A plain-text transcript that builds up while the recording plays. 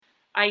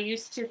I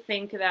used to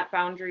think that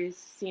boundaries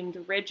seemed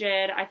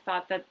rigid. I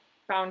thought that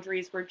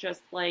boundaries were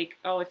just like,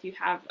 oh, if you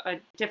have a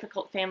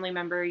difficult family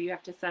member, you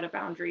have to set a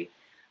boundary.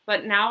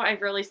 But now I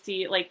really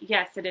see, like,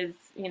 yes, it is,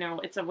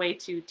 it's a way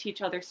to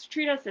teach others to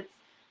treat us.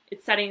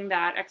 It's setting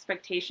that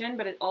expectation,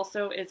 but it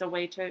also is a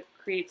way to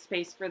create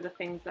space for the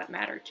things that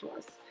matter to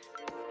us.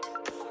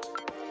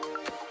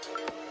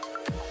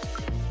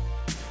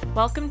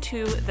 Welcome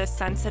to the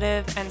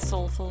Sensitive and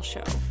Soulful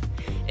Show.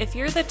 If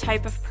you're the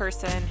type of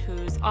person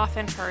who's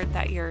often heard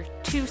that you're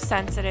too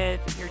sensitive,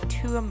 you're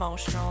too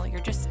emotional, you're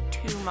just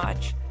too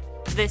much,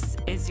 this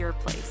is your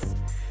place.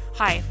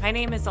 Hi, my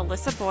name is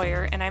Alyssa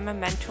Boyer, and I'm a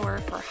mentor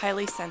for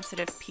highly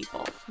sensitive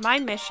people. My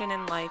mission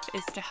in life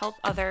is to help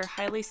other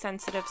highly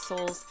sensitive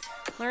souls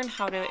learn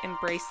how to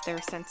embrace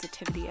their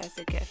sensitivity as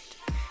a gift.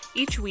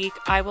 Each week,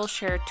 I will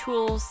share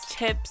tools,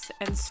 tips,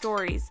 and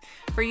stories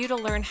for you to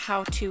learn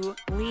how to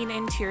lean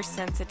into your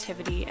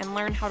sensitivity and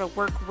learn how to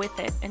work with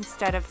it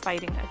instead of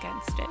fighting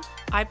against it.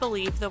 I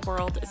believe the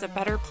world is a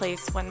better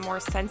place when more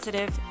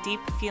sensitive,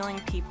 deep-feeling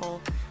people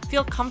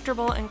feel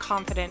comfortable and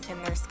confident in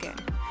their skin,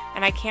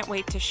 and I can't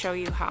wait to show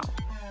you how.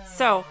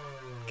 So,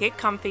 get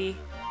comfy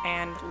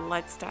and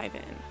let's dive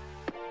in.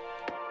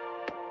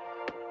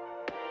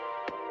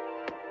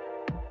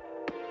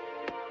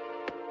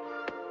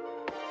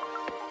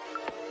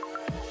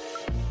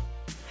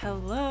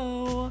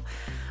 Hello.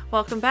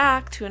 Welcome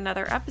back to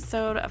another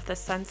episode of the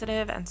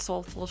Sensitive and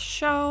Soulful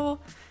Show.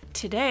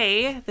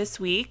 Today, this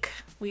week,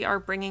 we are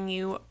bringing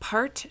you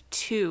part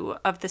 2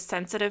 of the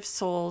Sensitive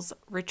Souls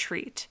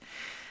Retreat.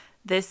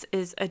 This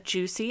is a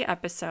juicy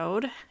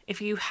episode. If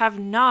you have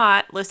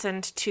not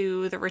listened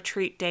to the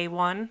retreat day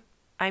 1,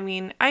 I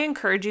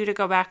encourage you to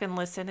go back and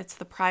listen. It's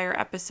the prior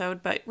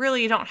episode, but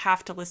really you don't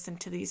have to listen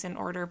to these in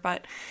order.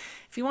 But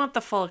if you want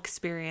the full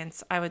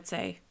experience, I would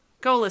say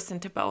go listen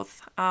to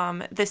both.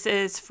 This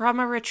is from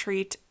a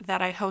retreat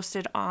that I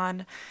hosted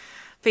on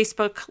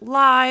Facebook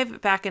Live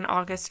back in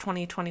August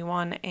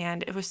 2021,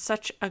 and it was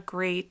such a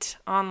great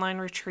online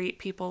retreat.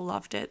 People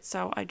loved it,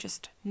 so I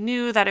just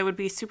knew that it would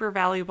be super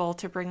valuable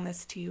to bring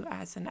this to you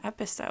as an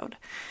episode.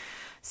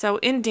 So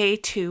in day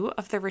 2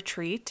 of the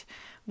retreat,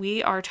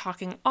 we are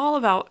talking all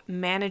about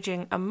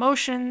managing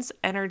emotions,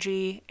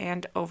 energy,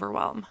 and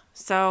overwhelm.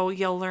 So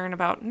you'll learn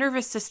about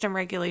nervous system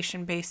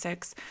regulation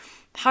basics,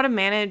 how to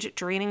manage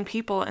draining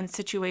people and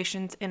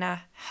situations in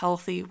a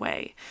healthy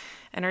way,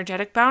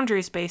 energetic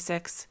boundaries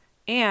basics,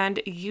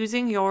 and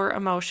using your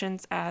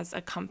emotions as a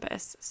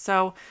compass.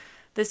 So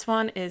this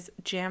one is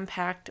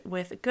jam-packed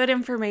with good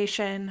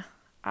information.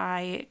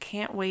 I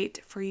can't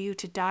wait for you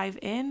to dive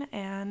in,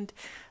 and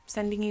I'm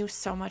sending you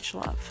so much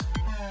love.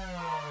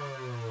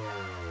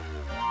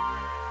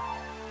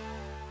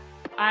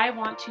 I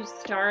want to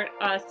start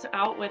us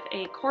out with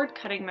a cord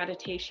cutting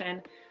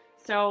meditation.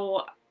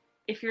 So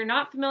if you're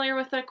not familiar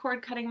with a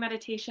cord cutting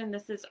meditation,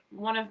 this is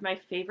one of my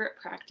favorite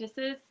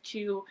practices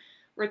to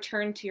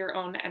return to your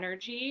own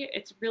energy.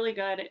 It's really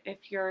good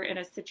if you're in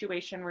a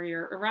situation where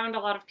you're around a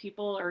lot of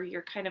people or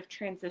you're kind of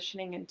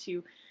transitioning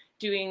into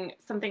doing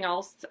something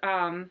else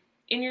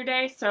in your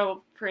day.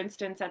 So for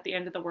instance, at the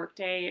end of the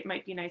workday, it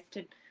might be nice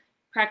to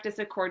practice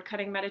a cord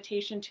cutting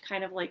meditation to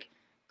kind of like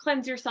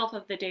cleanse yourself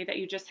of the day that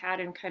you just had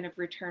and kind of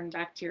return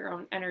back to your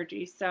own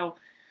energy. So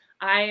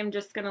I am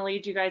just going to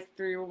lead you guys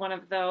through one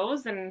of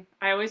those, and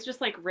I always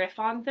just like riff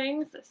on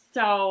things.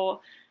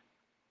 So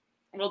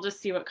we'll just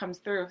see what comes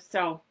through.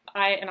 So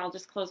I'll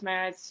just close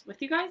my eyes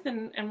with you guys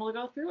and we'll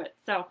go through it.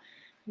 So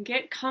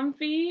get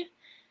comfy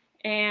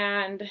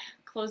and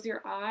close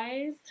your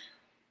eyes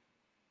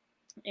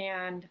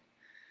and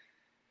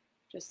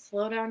just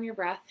slow down your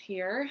breath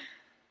here.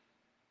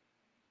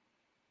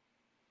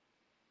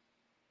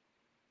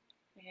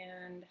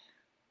 And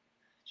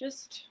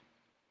just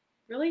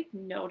really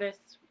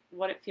notice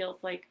what it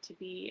feels like to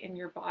be in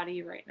your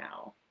body right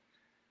now.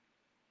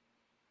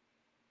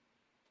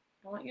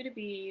 I want you to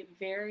be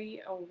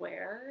very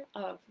aware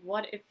of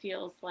what it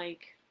feels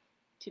like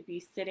to be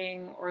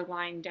sitting or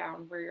lying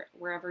down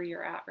wherever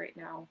you're at right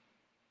now.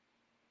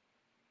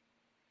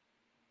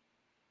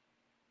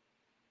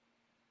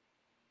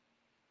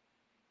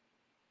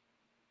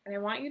 And I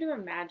want you to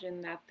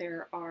imagine that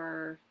there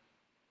are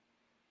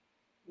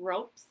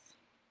ropes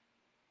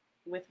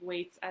with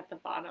weights at the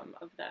bottom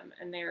of them,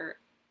 and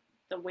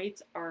the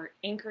weights are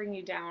anchoring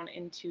you down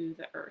into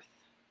the earth.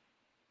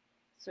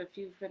 So if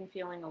you've been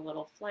feeling a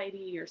little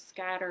flighty or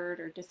scattered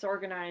or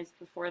disorganized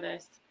before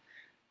this,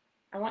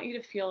 I want you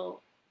to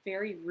feel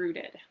very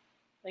rooted,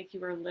 like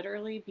you are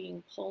literally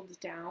being pulled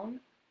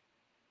down,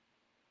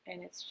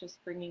 and it's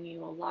just bringing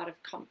you a lot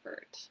of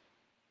comfort.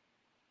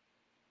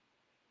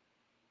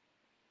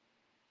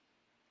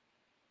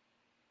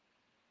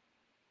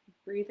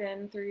 Breathe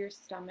in through your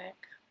stomach.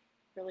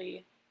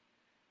 Really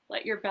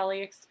let your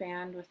belly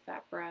expand with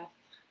that breath.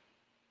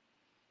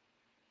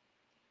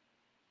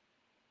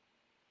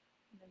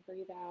 And then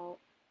breathe out.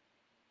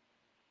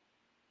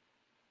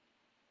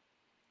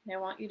 And I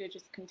want you to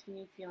just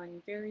continue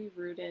feeling very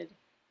rooted,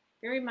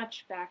 very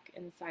much back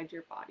inside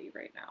your body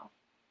right now.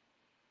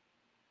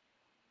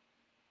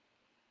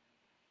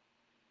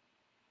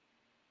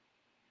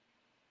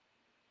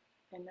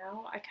 And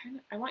now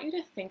I want you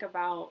to think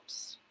about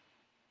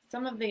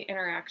some of the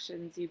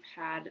interactions you've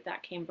had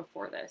that came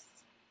before this.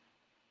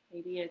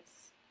 Maybe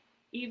it's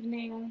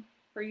evening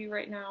for you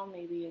right now,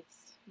 maybe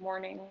it's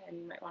morning, and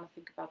you might want to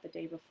think about the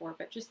day before,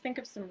 but just think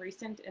of some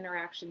recent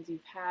interactions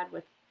you've had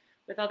with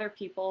other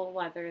people,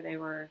 whether they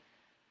were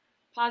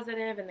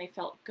positive and they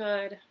felt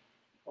good,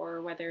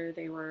 or whether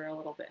they were a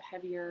little bit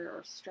heavier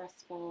or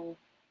stressful.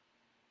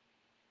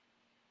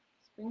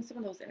 Just bring some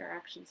of those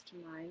interactions to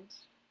mind.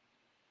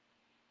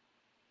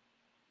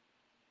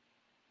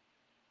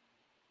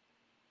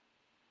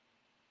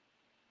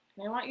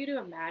 And I want you to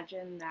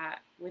imagine that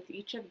with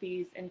each of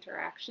these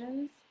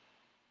interactions,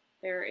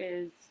 there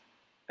is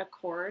a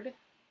cord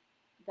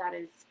that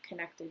is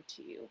connected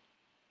to you.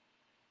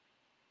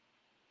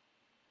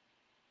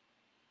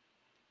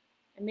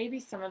 And maybe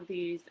some of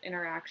these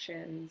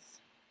interactions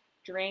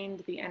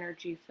drained the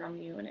energy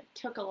from you and it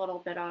took a little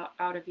bit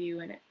out of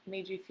you and it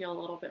made you feel a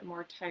little bit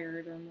more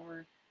tired or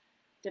more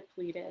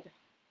depleted.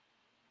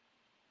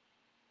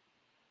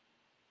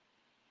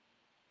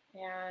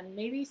 And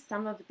maybe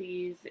some of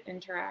these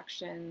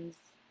interactions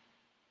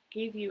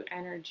gave you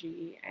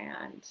energy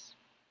and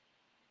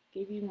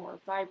gave you more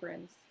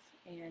vibrance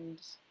and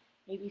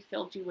maybe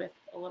filled you with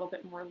a little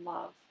bit more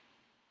love.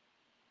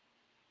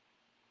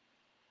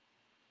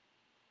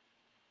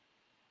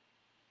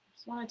 I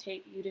just want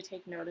to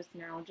take notice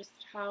now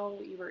just how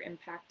you were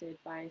impacted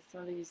by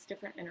some of these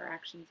different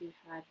interactions you've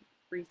had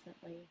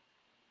recently.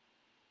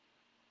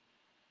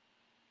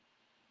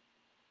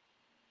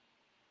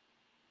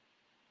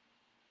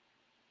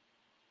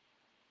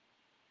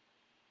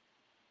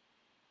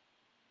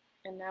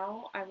 And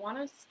now I want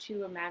us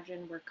to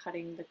imagine we're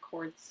cutting the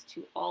cords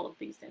to all of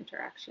these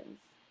interactions.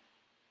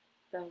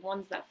 The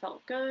ones that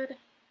felt good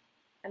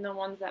and the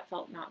ones that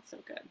felt not so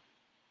good.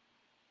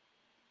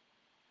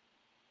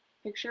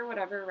 Picture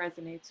whatever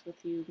resonates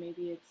with you.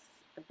 Maybe it's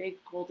a big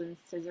golden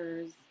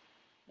scissors.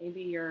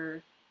 Maybe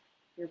you're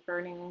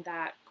burning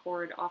that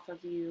cord off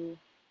of you.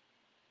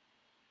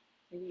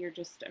 Maybe you're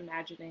just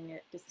imagining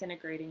it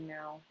disintegrating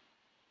now.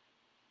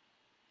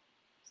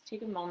 Just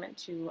take a moment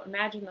to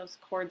imagine those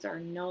cords are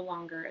no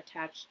longer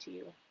attached to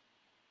you.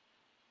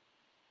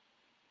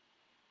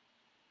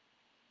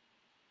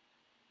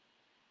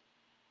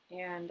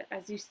 And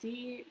as you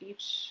see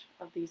each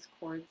of these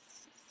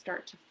cords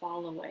start to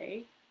fall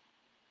away,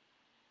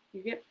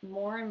 you get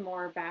more and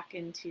more back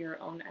into your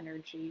own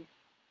energy.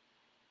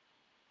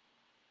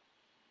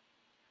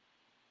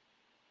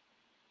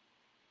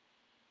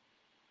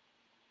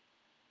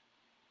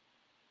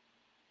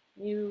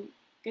 You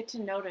get to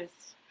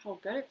notice how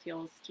good it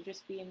feels to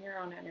just be in your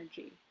own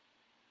energy.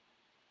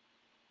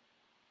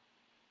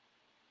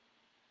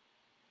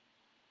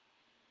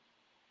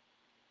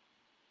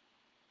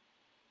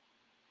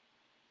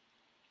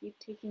 Keep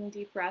taking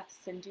deep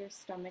breaths into your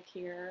stomach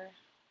here.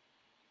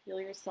 Feel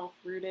yourself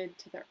rooted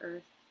to the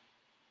earth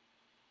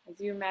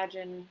as you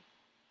imagine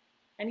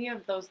any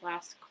of those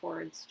last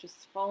cords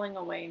just falling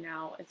away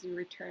now as you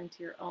return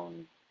to your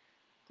own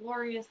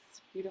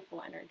glorious,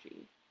 beautiful energy.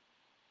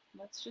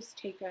 Let's just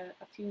take a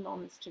few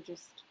moments to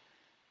just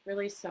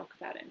really soak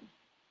that in.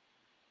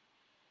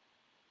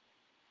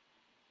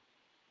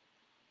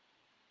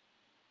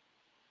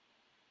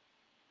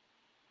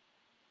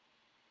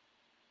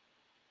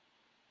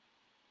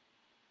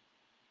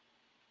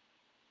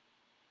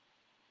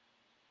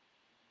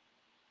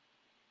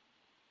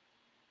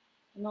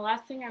 And the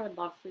last thing I would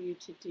love for you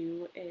to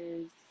do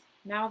is,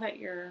 now that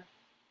you're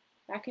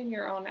back in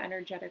your own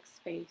energetic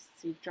space,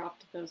 you've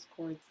dropped those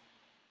cords,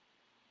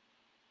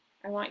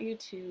 I want you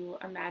to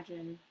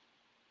imagine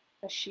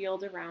a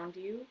shield around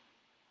you,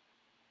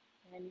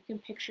 and you can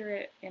picture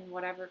it in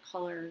whatever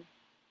color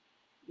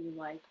you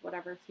like,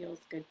 whatever feels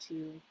good to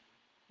you.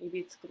 Maybe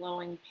it's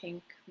glowing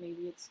pink,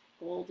 maybe it's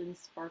gold and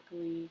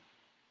sparkly.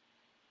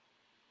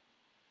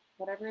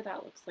 Whatever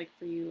that looks like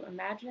for you,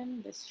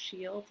 imagine this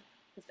shield,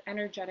 this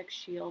energetic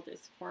shield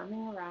is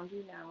forming around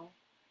you now.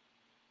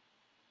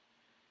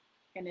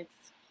 And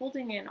it's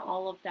holding in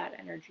all of that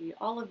energy.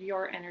 All of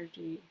your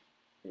energy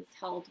is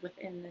held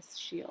within this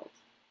shield.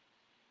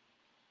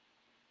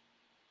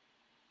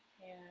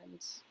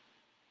 And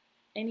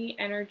any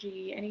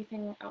energy,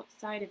 anything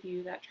outside of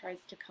you that tries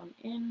to come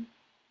in,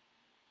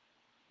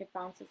 it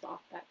bounces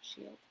off that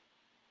shield.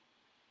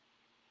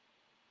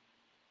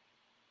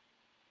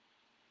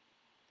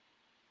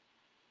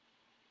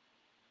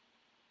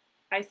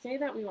 I say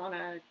that we want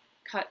to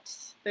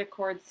cut the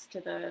cords to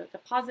the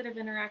positive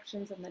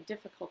interactions and the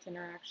difficult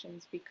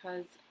interactions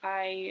because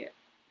I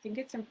think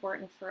it's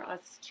important for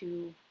us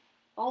to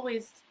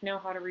always know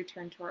how to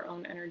return to our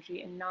own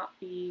energy and not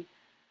be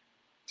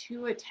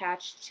too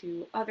attached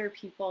to other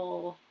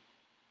people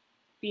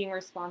being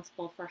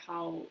responsible for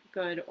how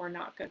good or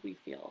not good we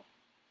feel.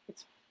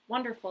 It's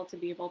wonderful to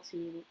be able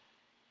to,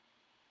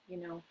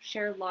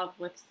 share love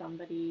with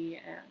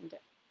somebody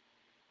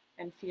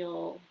and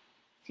feel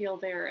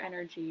their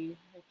energy,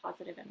 their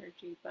positive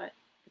energy, but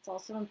it's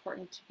also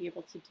important to be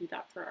able to do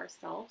that for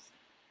ourselves.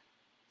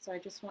 So I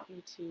just want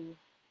you to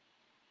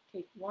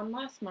take one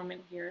last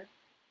moment here,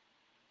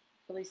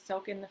 Really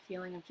soak in the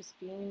feeling of just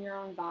being in your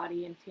own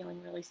body and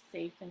feeling really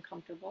safe and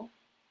comfortable.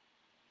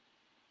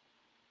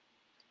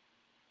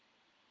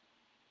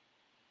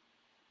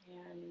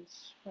 And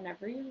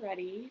whenever you're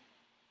ready,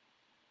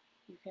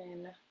 you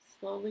can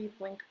slowly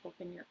blink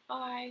open your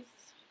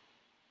eyes.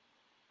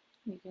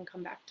 You can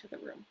come back to the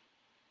room.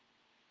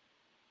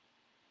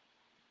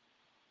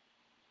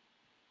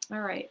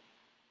 All right.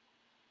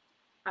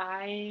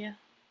 I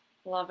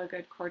love a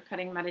good cord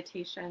cutting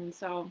meditation.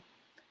 So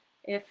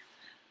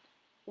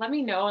let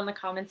me know in the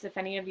comments if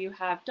any of you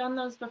have done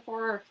those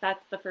before, or if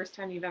that's the first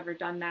time you've ever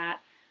done that.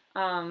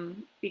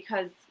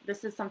 Because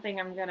this is something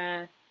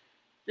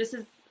this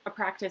is a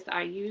practice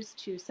I use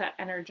to set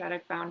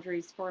energetic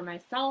boundaries for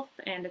myself.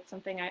 And it's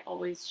something I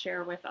always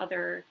share with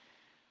other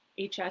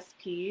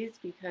HSPs,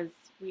 because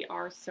we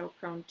are so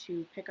prone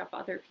to pick up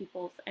other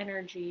people's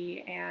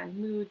energy and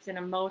moods and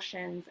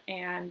emotions.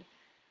 And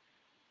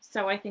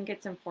so I think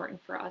it's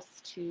important for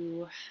us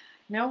to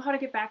know how to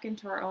get back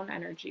into our own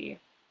energy.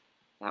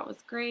 That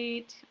was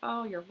great.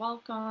 Oh, you're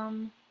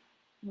welcome.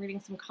 I'm reading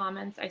some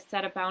comments. I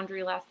set a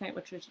boundary last night,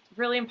 which was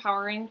really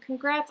empowering.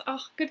 Congrats.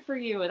 Oh, good for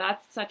you.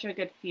 That's such a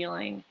good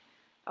feeling.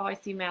 Oh, I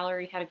see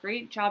Mallory had a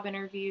great job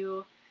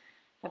interview.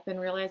 I've been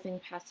realizing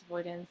past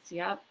avoidance.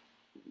 Yep.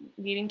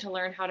 Needing to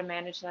learn how to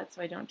manage that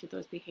so I don't do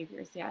those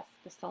behaviors. Yes,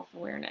 the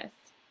self-awareness.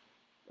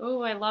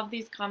 Oh, I love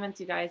these comments,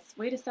 you guys.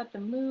 Way to set the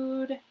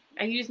mood.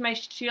 I use my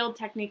shield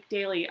technique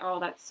daily. Oh,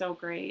 that's so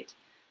great.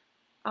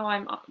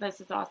 Oh,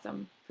 this is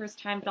awesome. First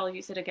time, but I'll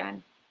use it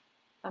again.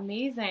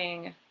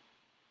 Amazing.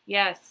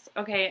 Yes.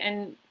 Okay.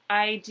 And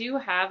I do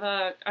have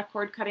a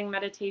cord cutting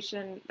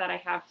meditation that I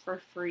have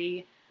for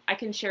free. I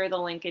can share the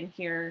link in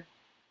here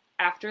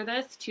after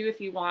this too,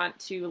 if you want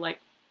to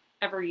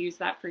ever use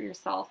that for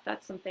yourself.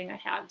 That's something I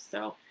have.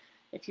 So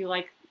if you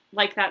like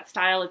that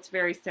style, it's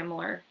very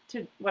similar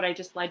to what I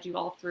just led you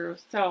all through.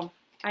 So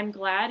I'm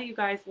glad you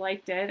guys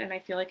liked it, and I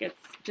feel like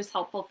it's just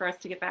helpful for us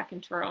to get back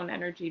into our own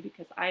energy,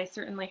 because I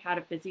certainly had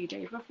a busy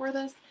day before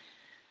this,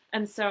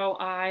 and so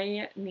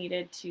I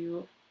needed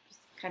to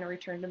just kind of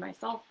return to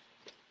myself.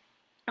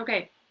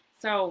 Okay,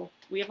 so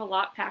we have a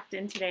lot packed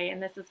in today,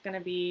 and I think this is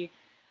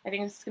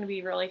going to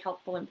be really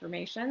helpful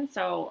information,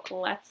 so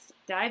let's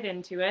dive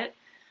into it.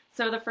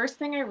 So the first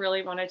thing I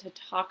really wanted to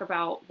talk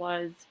about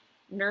was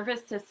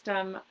nervous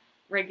system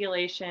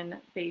regulation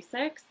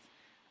basics.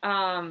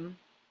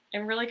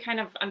 And really kind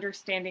of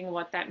understanding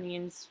what that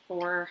means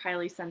for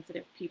highly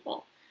sensitive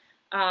people.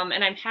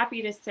 And I'm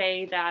happy to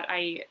say that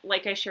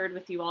like I shared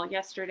with you all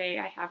yesterday,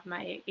 I have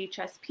my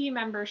HSP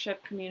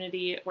membership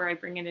community where I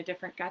bring in a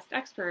different guest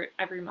expert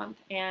every month.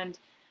 And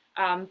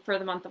for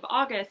the month of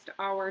August,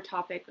 our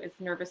topic is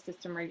nervous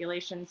system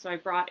regulation. So I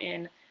brought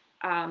in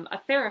a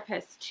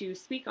therapist to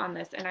speak on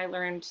this, and I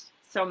learned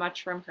so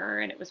much from her,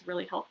 and it was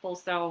really helpful.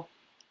 So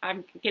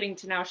I'm getting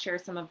to now share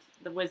some of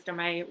the wisdom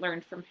I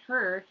learned from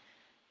her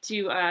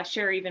to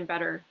share even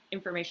better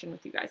information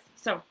with you guys.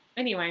 So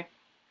anyway,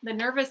 the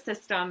nervous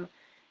system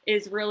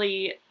is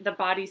really the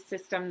body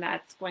system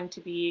that's going to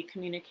be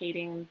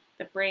communicating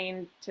the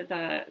brain to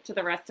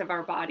the rest of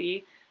our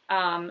body.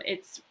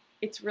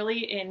 It's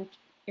really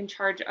in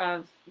charge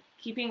of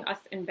keeping us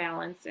in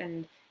balance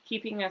and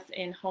keeping us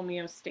in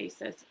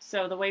homeostasis.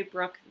 So the way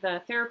Brooke,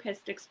 the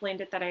therapist,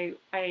 explained it that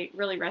I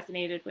really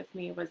resonated with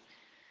me was,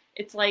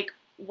 it's like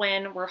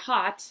when we're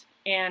hot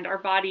and our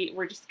body,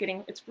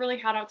 it's really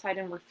hot outside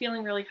and we're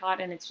feeling really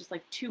hot and it's just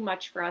like too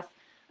much for us.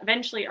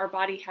 Eventually our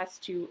body has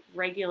to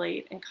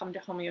regulate and come to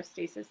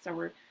homeostasis. So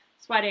we're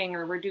sweating,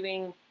 or we're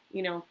doing,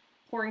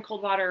 pouring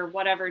cold water or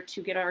whatever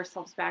to get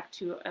ourselves back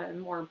to a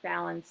more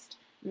balanced,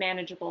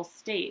 manageable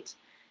state.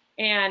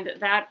 And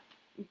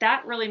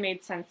that really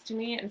made sense to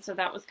me. And so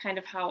that was kind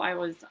of how I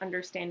was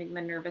understanding the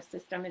nervous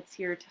system. It's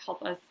here to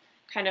help us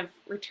kind of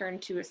return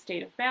to a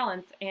state of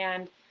balance.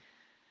 And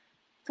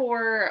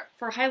for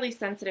highly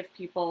sensitive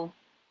people,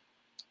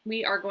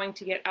 we are going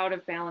to get out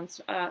of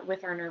balance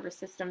with our nervous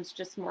systems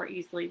just more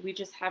easily. We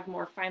just have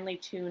more finely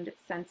tuned,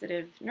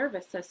 sensitive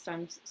nervous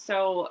systems.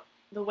 So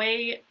the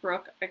way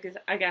Brooke,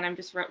 again, I'm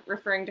just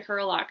referring to her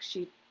a lot,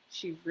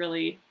 she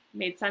really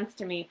made sense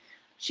to me.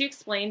 She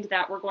explained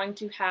that we're going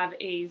to have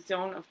a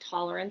zone of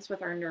tolerance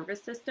with our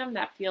nervous system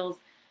that feels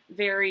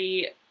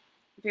very,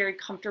 very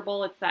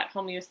comfortable. It's that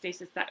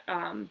homeostasis, that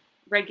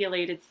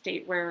regulated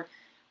state where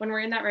when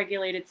we're in that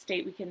regulated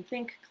state, we can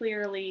think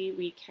clearly,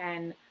 we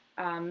can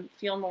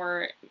feel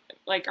more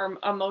like our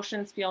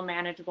emotions feel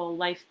manageable,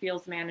 life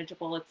feels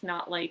manageable. It's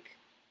not like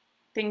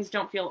things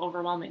don't feel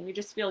overwhelming. We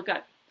just feel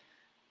good.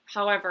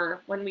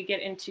 However, when we get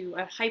into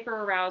a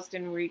hyper aroused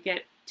and we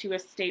get to a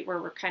state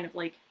where we're kind of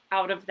like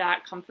out of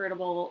that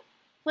comfortable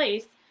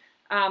place,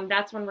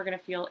 that's when we're going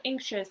to feel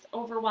anxious,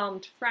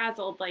 overwhelmed,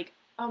 frazzled, like,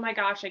 oh my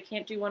gosh, I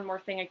can't do one more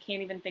thing. I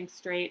can't even think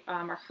straight.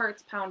 Our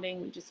heart's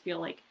pounding. We just feel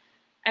like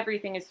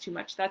everything is too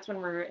much. That's when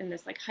we're in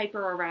this like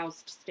hyper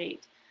aroused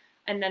state.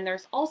 And then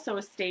there's also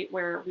a state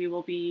where we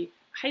will be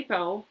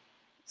hypo.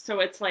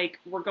 So it's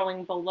like we're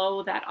going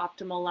below that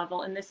optimal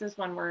level. And this is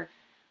when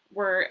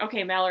we're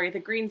okay, Mallory, the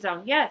green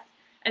zone. Yes.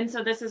 And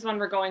so this is when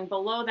we're going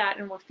below that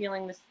and we're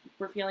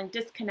feeling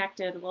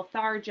disconnected,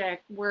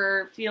 lethargic,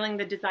 we're feeling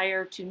the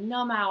desire to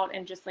numb out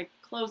and just like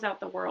close out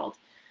the world.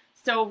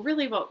 So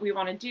really what we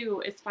want to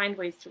do is find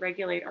ways to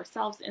regulate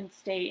ourselves and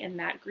stay in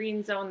that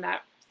green zone,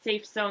 that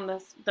safe zone,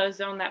 the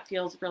zone that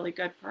feels really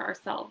good for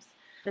ourselves.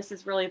 This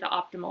is really the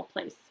optimal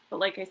place. But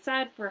like I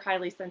said, for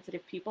highly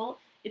sensitive people,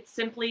 it's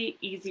simply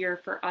easier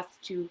for us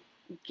to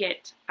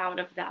get out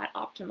of that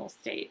optimal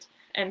state.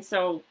 And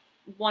so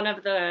one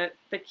of the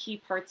key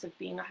parts of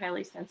being a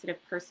highly sensitive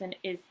person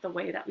is the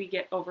way that we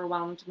get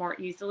overwhelmed more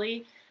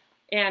easily.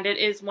 And it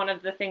is one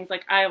of the things,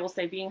 like I will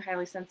say, being a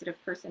highly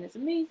sensitive person is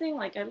amazing.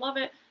 Like I love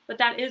it. But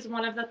that is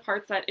one of the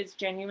parts that is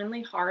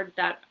genuinely hard,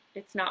 that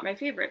it's not my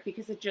favorite,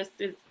 because it just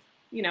is,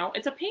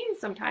 it's a pain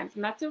sometimes,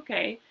 and that's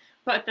okay.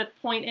 But the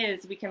point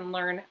is we can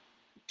learn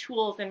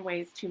tools and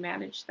ways to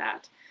manage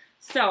that.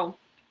 So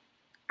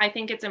I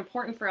think it's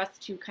important for us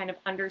to kind of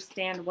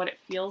understand what it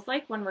feels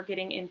like when we're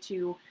getting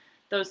into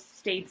those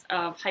states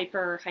of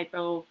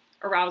hypo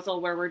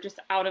arousal, where we're just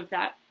out of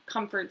that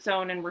comfort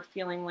zone and we're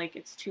feeling like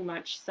it's too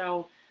much.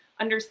 So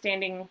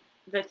understanding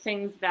the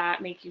things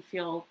that make you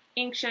feel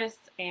anxious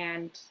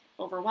and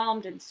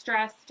overwhelmed and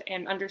stressed,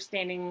 and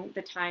understanding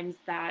the times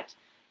that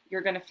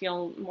you're going to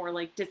feel more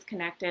like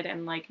disconnected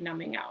and like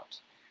numbing out.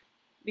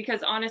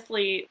 Because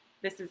honestly,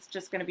 this is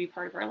just going to be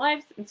part of our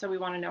lives, and so we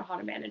want to know how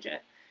to manage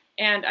it.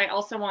 And I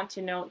also want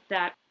to note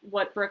that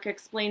what Brooke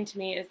explained to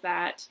me is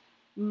that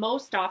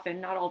most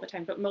often, not all the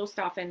time, but most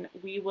often,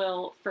 we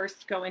will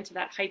first go into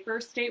that hyper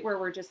state where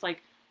we're just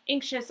like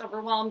anxious,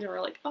 overwhelmed, and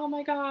we're like, oh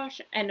my gosh.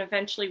 And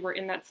eventually we're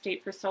in that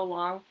state for so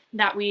long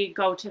that we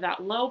go to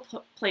that low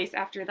place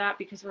after that,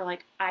 because we're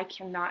like, I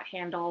cannot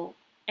handle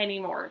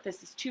anymore.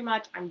 This is too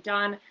much. I'm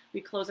done.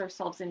 We close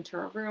ourselves into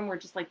a room. We're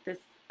just like,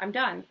 I'm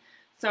done.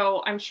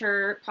 So I'm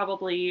sure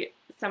probably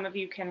some of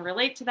you can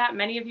relate to that.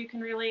 Many of you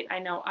can relate. I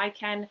know I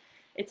can.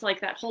 It's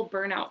like that whole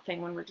burnout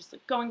thing when we're just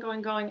like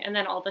going. And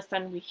then all of a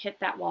sudden we hit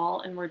that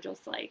wall and we're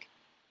just like,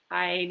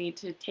 I need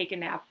to take a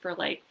nap for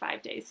like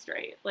 5 days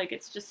straight. Like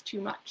it's just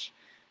too much.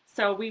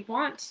 So we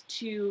want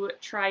to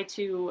try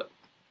to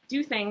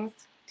do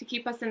things to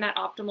keep us in that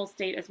optimal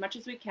state as much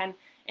as we can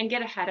and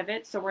get ahead of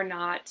it, so we're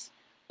not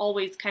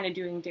always kind of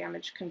doing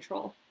damage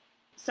control.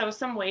 So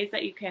some ways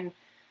that you can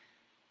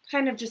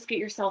kind of just get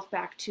yourself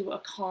back to a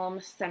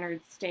calm,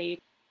 centered state.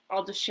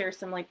 I'll just share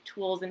some like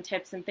tools and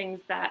tips and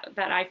things that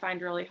I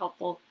find really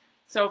helpful.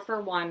 So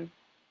for one,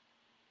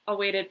 a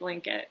weighted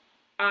blanket.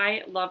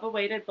 I love a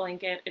weighted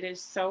blanket. It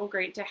is so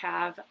great to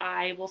have.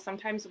 I will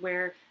sometimes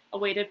wear a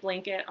weighted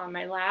blanket on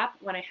my lap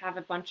when I have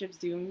a bunch of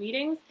Zoom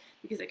meetings,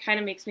 because it kind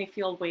of makes me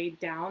feel weighed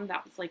down.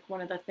 That was like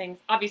one of the things,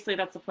 obviously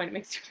that's the point, it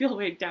makes you feel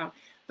weighed down,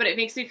 but it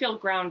makes me feel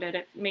grounded.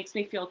 It makes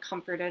me feel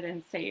comforted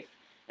and safe.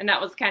 And that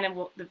was kind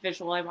of the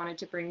visual I wanted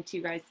to bring to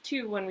you guys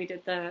too when we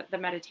did the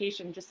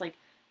meditation. Just like,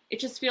 it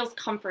just feels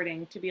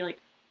comforting to be like,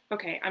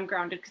 okay, I'm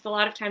grounded. Because a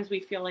lot of times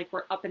we feel like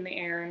we're up in the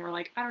air and we're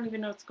like, I don't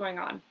even know what's going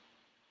on.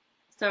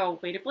 So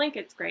weighted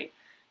blanket's great.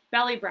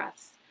 Belly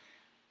breaths.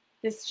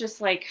 This just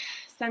like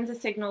sends a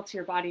signal to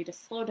your body to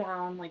slow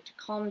down, like to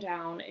calm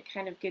down. It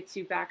kind of gets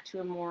you back to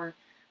a more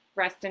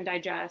rest and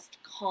digest,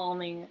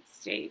 calming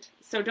state.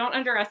 So don't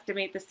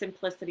underestimate the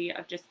simplicity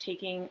of just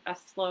taking a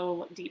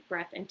slow, deep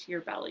breath into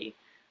your belly.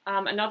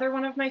 Another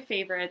one of my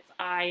favorites,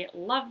 I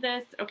love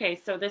this. Okay,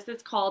 so this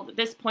is called,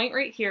 this point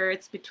right here,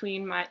 it's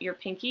between your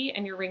pinky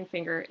and your ring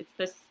finger. It's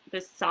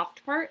this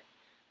soft part.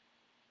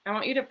 I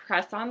want you to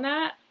press on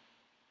that.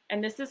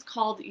 And this is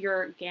called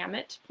your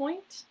gamut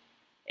point.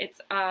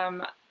 It's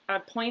a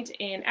point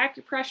in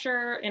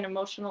acupressure, in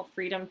emotional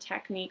freedom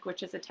technique,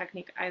 which is a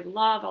technique I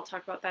love. I'll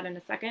talk about that in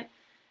a second.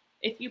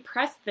 If you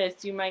press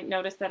this, you might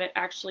notice that it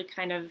actually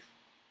kind of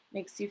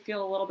makes you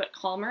feel a little bit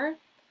calmer.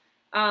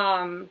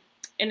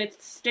 And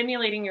it's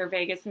stimulating your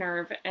vagus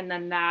nerve, and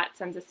then that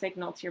sends a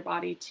signal to your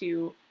body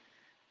to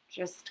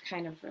just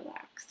kind of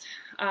relax.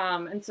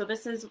 And so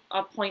this is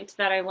a point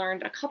that I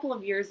learned a couple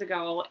of years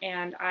ago,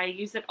 and I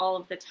use it all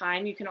of the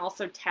time. You can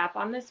also tap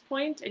on this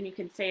point, and you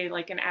can say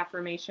like an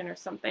affirmation or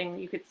something.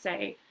 You could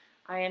say,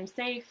 I am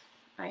safe,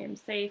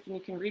 and you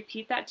can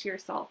repeat that to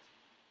yourself.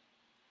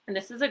 And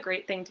this is a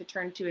great thing to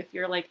turn to if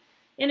you're like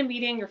in a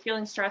meeting, you're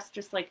feeling stressed,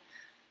 just like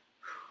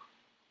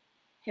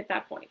hit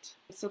that point.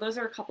 So those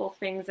are a couple of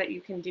things that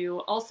you can do.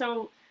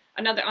 Also,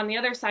 on the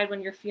other side,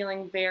 when you're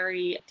feeling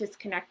very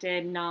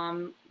disconnected,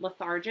 numb,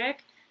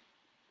 lethargic,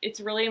 it's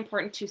really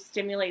important to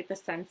stimulate the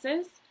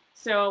senses.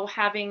 So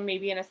having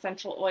maybe an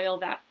essential oil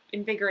that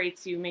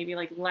invigorates you, maybe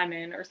like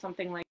lemon or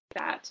something like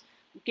that,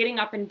 getting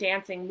up and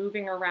dancing,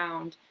 moving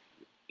around,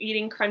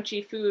 eating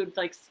crunchy food,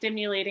 like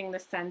stimulating the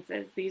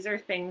senses. These are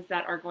things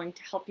that are going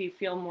to help you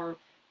feel more,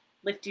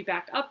 lift you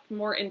back up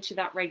more into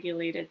that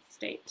regulated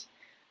state.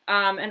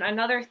 And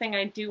another thing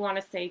I do want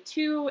to say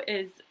too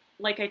is,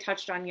 like I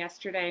touched on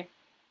yesterday,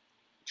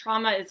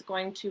 trauma is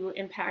going to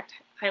impact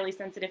highly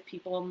sensitive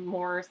people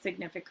more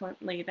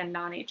significantly than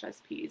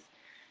non-HSPs.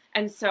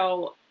 And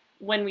so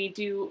when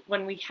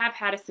we have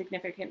had a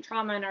significant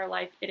trauma in our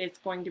life, it is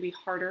going to be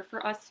harder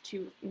for us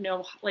to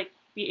know, like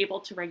be able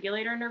to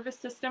regulate our nervous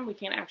system. We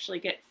can't actually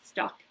get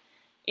stuck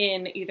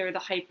in either the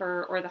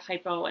hyper or the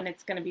hypo, and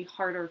it's going to be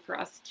harder for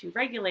us to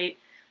regulate.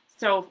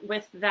 So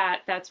with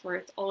that, that's where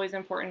it's always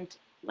important,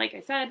 like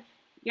I said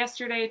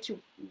yesterday, to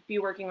be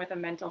working with a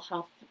mental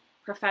health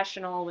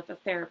professional, with a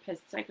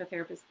therapist,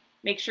 psychotherapist.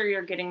 Make sure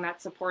you're getting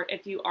that support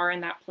if you are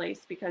in that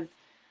place, because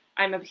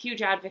I'm a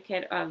huge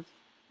advocate of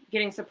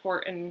getting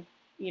support and,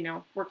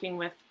 working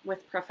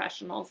with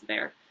professionals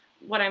there.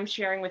 What I'm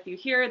sharing with you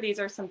here, these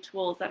are some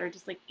tools that are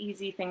just like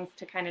easy things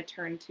to kind of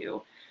turn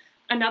to.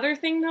 Another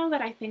thing, though,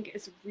 that I think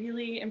is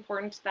really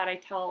important that I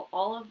tell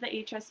all of the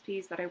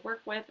HSPs that I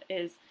work with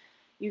is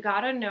you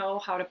got to know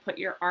how to put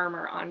your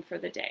armor on for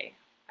the day.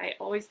 I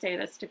always say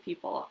this to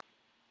people.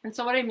 And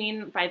so what I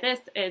mean by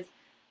this is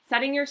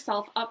setting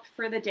yourself up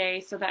for the day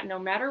so that no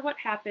matter what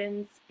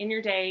happens in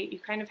your day, you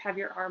kind of have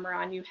your armor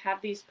on. You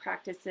have these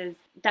practices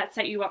that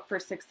set you up for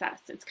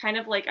success. It's kind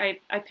of like,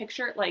 I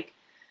picture it like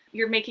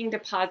you're making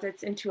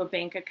deposits into a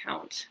bank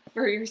account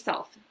for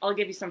yourself. I'll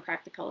give you some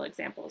practical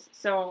examples.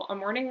 So a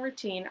morning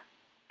routine,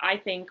 I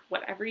think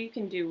whatever you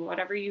can do,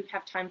 whatever you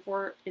have time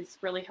for, is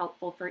really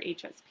helpful for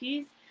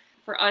HSPs.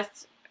 For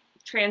us,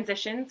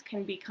 transitions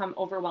can become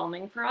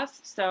overwhelming for us.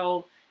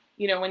 So,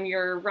 when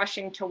you're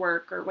rushing to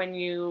work or when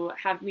you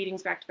have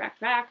meetings back to back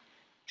to back,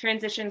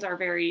 transitions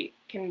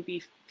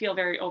feel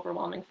very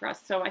overwhelming for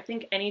us. So I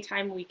think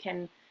anytime we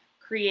can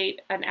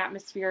create an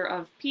atmosphere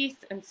of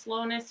peace and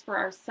slowness for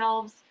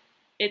ourselves,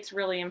 it's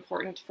really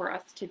important for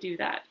us to do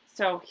that.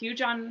 So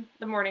huge on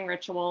the morning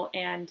ritual.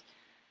 And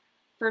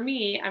for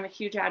me, I'm a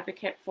huge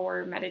advocate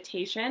for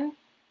meditation.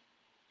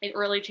 It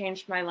really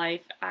changed my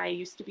life. I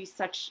used to be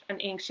such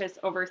an anxious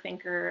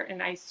overthinker,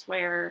 and I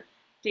swear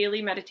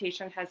daily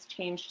meditation has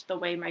changed the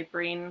way my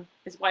brain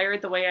is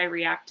wired, the way I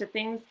react to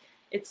things.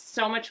 It's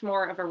so much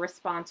more of a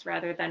response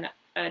rather than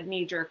a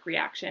knee-jerk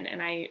reaction,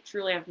 and I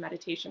truly have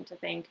meditation to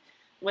thank.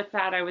 With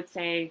that, I would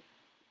say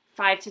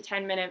 5 to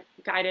 10 minute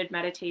guided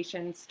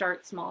meditation.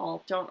 Start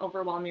small. Don't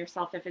overwhelm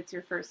yourself if it's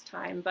your first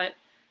time, but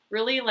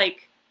really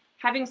like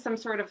having some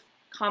sort of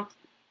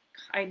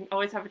I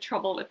always have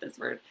trouble with this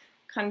word,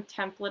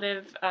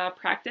 contemplative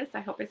practice.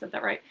 I hope I said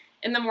that right.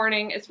 In the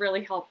morning is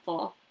really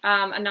helpful.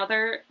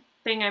 Another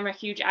thing I'm a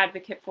huge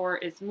advocate for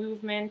is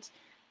movement,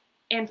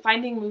 and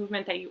finding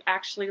movement that you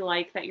actually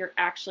like, that you're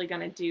actually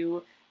going to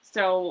do.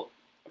 So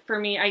for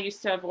me, I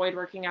used to avoid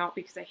working out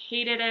because I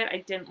hated it. I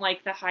didn't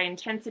like the high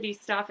intensity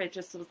stuff. It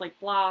just was like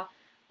blah.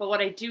 But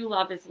what I do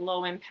love is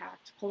low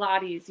impact,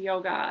 Pilates,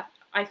 yoga.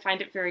 I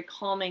find it very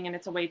calming, and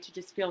it's a way to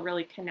just feel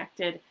really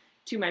connected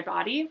to my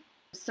body.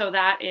 So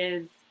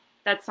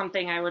that's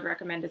something I would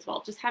recommend as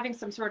well. Just having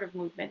some sort of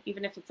movement,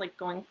 even if it's like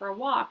going for a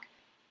walk.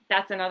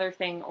 That's another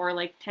thing. Or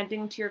like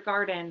tending to your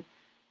garden,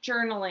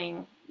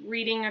 journaling,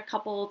 reading a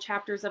couple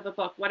chapters of a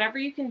book, whatever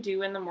you can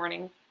do in the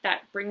morning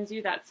that brings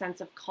you that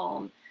sense of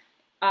calm.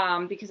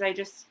 Because I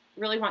just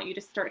really want you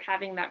to start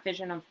having that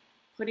vision of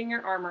putting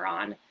your armor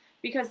on,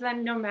 because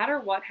then no matter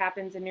what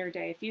happens in your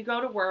day, if you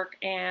go to work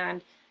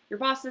and your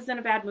boss is in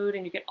a bad mood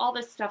and you get all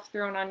this stuff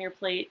thrown on your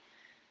plate,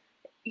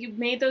 you've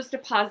made those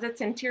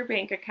deposits into your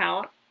bank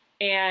account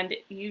and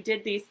you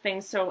did these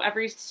things. So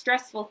every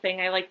stressful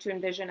thing I like to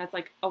envision as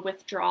like a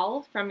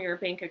withdrawal from your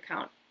bank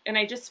account. And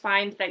I just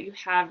find that you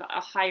have a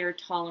higher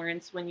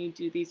tolerance when you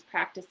do these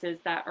practices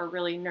that are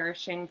really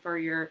nourishing for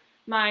your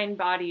mind,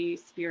 body,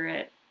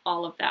 spirit,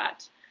 all of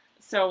that.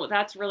 So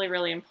that's really,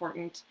 really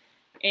important.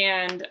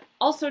 And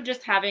also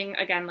just having,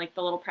 again, like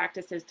the little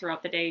practices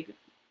throughout the day,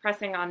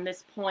 pressing on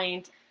this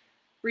point,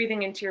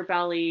 breathing into your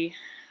belly,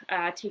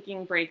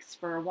 taking breaks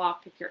for a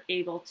walk if you're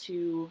able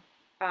to.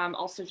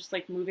 Also just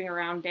like moving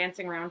around,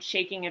 dancing around,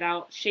 shaking it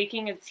out.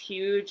 Shaking is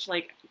huge,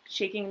 like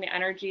shaking the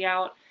energy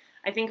out.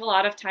 I think a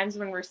lot of times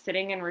when we're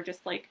sitting and we're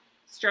just like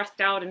stressed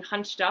out and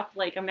hunched up,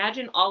 like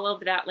imagine all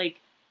of that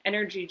like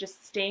energy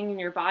just staying in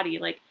your body.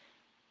 Like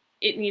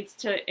it needs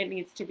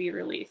to be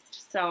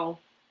released. So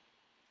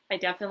I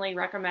definitely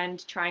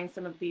recommend trying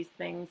some of these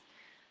things.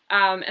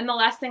 And the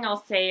last thing I'll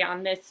say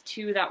on this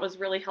too, that was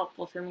really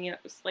helpful for me, it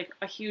was like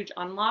a huge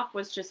unlock,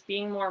 was just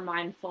being more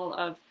mindful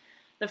of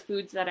the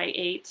foods that I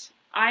ate.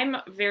 I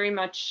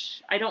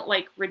don't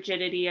like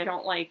rigidity. I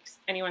don't like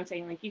anyone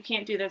saying like, you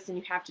can't do this and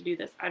you have to do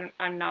this.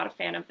 I'm not a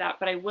fan of that,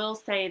 but I will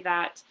say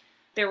that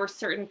there were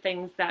certain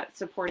things that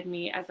supported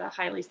me as a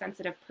highly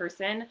sensitive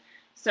person.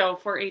 So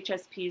for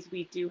HSPs,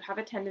 we do have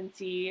a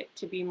tendency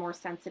to be more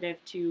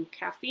sensitive to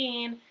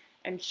caffeine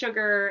and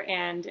sugar.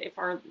 And if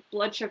our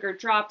blood sugar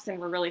drops and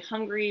we're really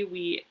hungry,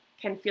 we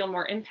can feel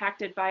more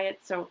impacted by it.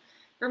 So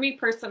for me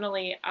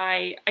personally,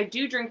 I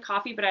do drink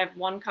coffee, but I have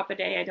 1 cup a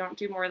day. I don't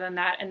do more than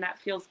that, and that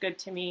feels good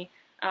to me.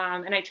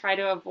 And I try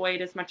to avoid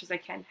as much as I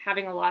can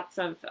having lots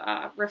of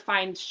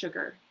refined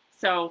sugar.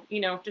 So,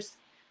 just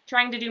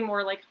trying to do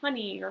more like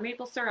honey or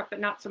maple syrup,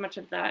 but not so much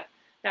of that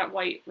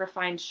white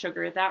refined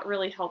sugar. That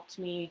really helped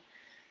me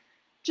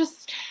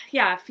just,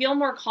 feel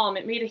more calm.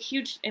 It made a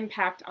huge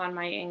impact on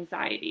my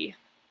anxiety.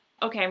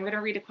 Okay, I'm going to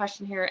read a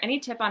question here. Any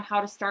tip on how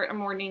to start a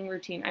morning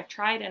routine? I've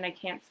tried and I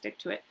can't stick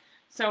to it.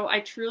 So I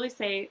truly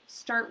say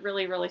start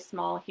really, really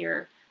small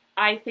here.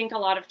 I think a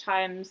lot of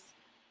times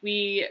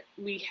we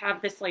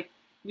have this, like,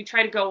 we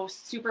try to go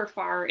super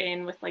far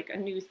in with like a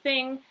new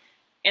thing,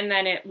 and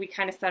then we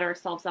kind of set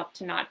ourselves up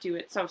to not do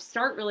it. So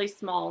start really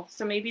small.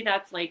 So maybe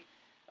that's like,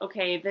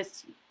 okay,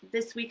 this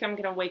week I'm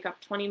going to wake up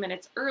 20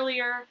 minutes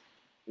earlier,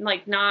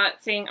 like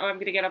not saying, oh, I'm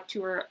going to get up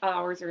 2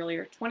 hours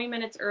earlier, 20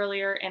 minutes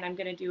earlier, and I'm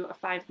going to do a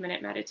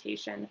 5-minute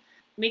meditation.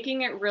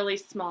 Making it really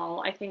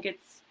small. I think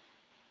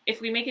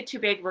if we make it too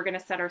big, we're going to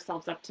set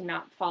ourselves up to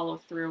not follow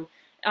through.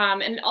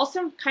 And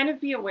also kind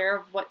of be aware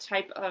of what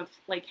type of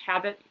like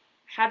habit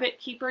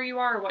keeper you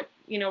are,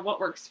 or what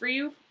works for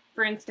you.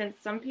 For instance,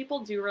 some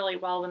people do really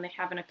well when they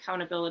have an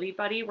accountability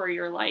buddy where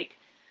you're like,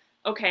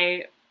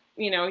 okay,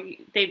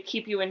 they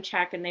keep you in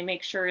check and they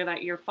make sure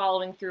that you're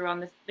following through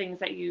on the things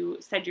that you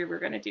said you were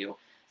going to do.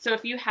 So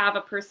if you have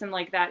a person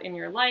like that in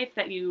your life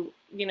that you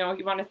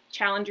want to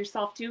challenge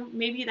yourself to,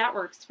 maybe that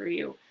works for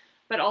you.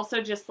 But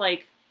also just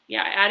like,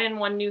 yeah, add in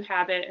one new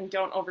habit and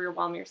don't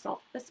overwhelm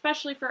yourself,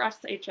 especially for us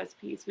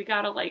HSPs. We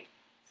got to like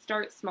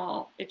start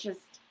small. It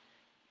just,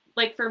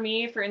 like for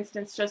me, for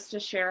instance, just to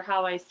share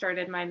how I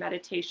started my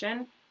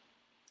meditation,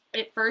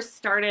 it first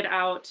started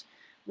out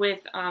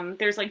with,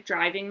 there's like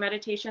driving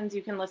meditations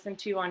you can listen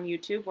to on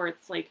YouTube where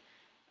it's like,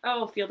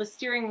 oh, feel the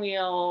steering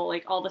wheel,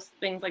 like all this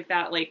things like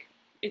that. Like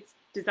it's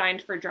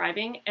designed for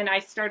driving. And I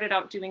started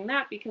out doing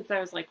that because I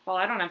was like, well,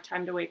 I don't have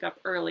time to wake up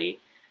early.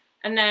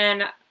 And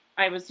then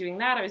I was doing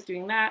that.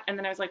 And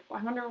then I was like, well,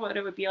 I wonder what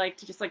it would be like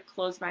to just like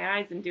close my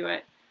eyes and do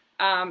it.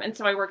 And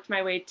so I worked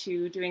my way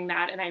to doing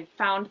that, and I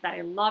found that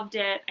I loved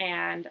it,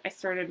 and I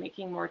started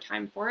making more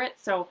time for it.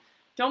 So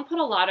don't put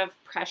a lot of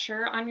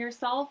pressure on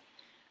yourself,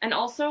 and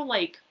also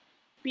like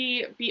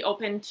be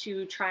open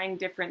to trying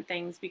different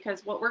things,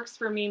 because what works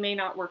for me may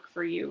not work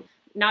for you.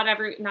 Not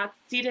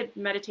seated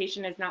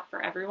meditation is not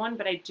for everyone,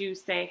 but I do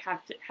say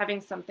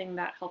having something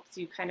that helps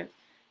you kind of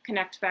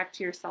connect back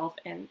to yourself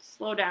and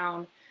slow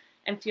down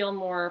and feel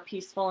more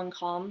peaceful and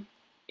calm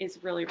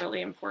is really,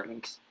 really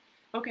important.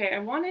 Okay, I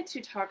wanted to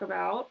talk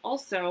about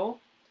also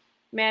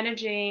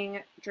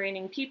managing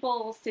draining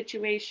people,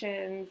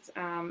 situations,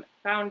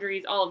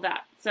 boundaries, all of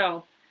that.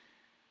 So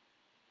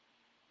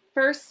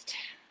first,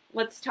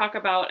 let's talk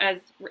about as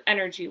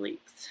energy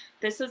leaks.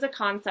 This is a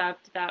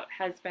concept that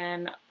has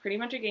been pretty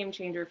much a game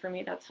changer for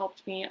me. That's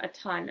helped me a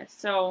ton.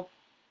 So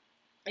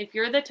if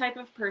you're the type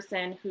of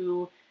person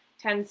who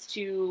tends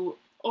to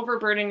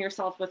overburden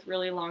yourself with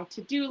really long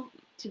to-do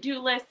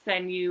lists,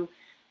 and you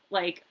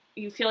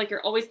feel like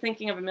you're always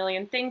thinking of a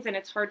million things and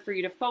it's hard for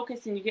you to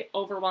focus and you get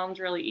overwhelmed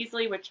really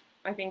easily, which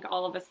I think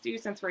all of us do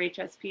since we're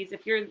HSPs.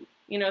 If you're,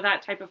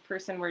 that type of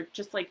person where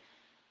just like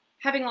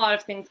having a lot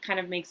of things kind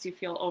of makes you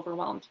feel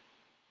overwhelmed,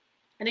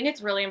 I think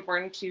it's really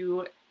important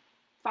to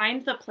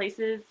find the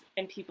places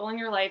and people in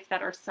your life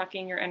that are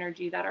sucking your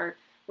energy,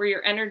 where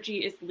your energy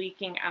is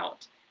leaking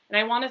out. And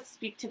I want to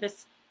speak to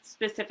this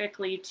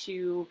specifically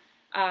to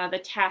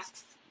the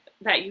tasks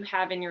that you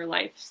have in your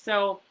life.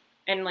 So,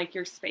 and like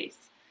your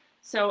space.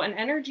 So an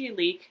energy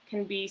leak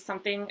can be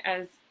something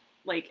as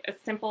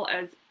simple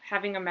as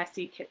having a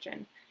messy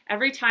kitchen.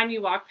 Every time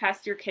you walk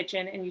past your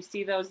kitchen and you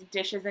see those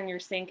dishes in your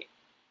sink,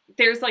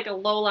 there's like a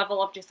low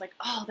level of just like,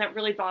 oh, that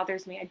really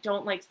bothers me. I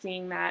don't like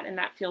seeing that, and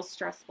that feels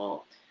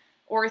stressful.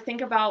 Or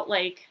think about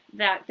like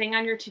that thing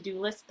on your to-do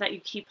list that you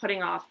keep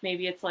putting off.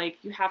 Maybe it's like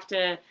you have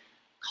to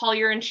call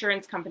your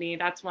insurance company.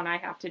 That's one I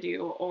have to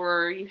do.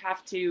 Or you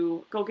have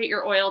to go get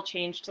your oil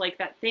changed. Like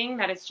that thing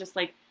that is just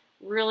like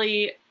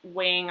really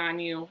weighing on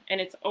you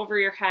and it's over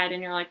your head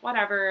and you're like,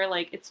 whatever,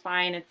 like it's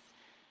fine. It's,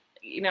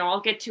 I'll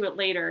get to it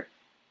later.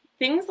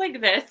 Things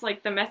like this,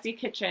 like the messy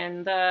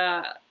kitchen,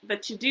 the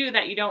to-do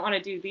that you don't want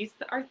to do, these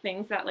are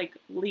things that like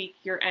leak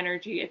your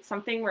energy. It's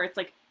something where it's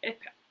like,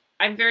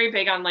 I'm very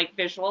big on like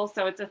visuals.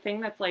 So it's a thing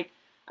that's like,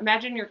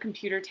 imagine your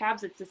computer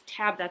tabs. It's this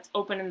tab that's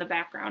open in the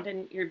background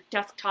and your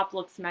desktop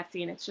looks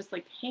messy and it's just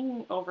like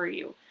hanging over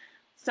you.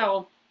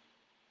 So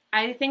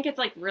I think it's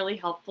like really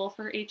helpful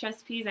for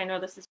HSPs. I know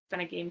this has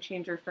been a game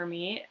changer for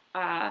me,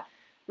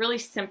 really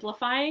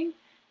simplifying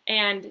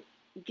and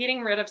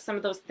getting rid of some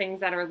of those things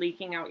that are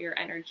leaking out your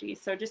energy.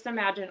 So just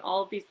imagine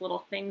all of these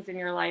little things in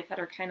your life that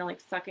are kind of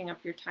like sucking up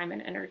your time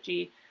and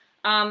energy.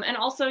 And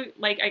also,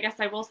 like, I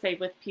guess I will say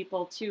with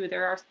people too,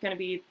 there are going to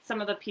be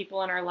some of the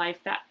people in our life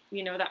that,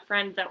 that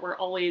friend that we're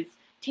always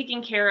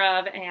taking care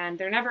of and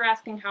they're never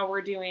asking how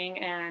we're doing.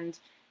 And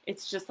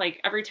it's just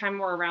like every time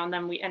we're around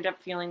them, we end up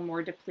feeling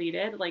more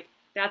depleted. Like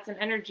that's an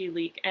energy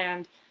leak.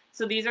 And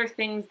so these are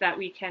things that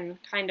we can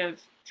kind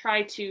of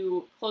try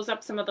to close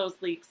up some of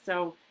those leaks.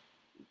 So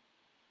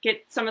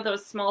get some of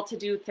those small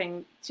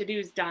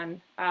to-dos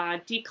done,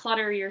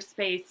 declutter your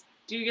space,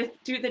 do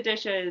the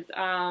dishes,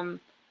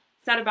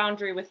 set a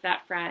boundary with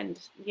that friend,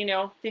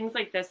 things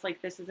like this.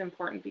 Like this is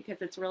important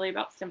because it's really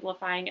about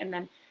simplifying and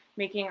then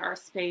making our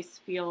space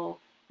feel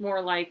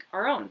more like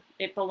our own.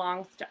 It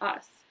belongs to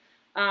us.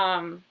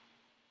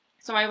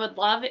 So I would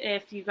love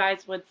if you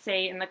guys would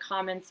say in the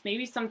comments,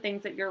 maybe some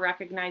things that you're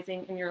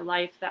recognizing in your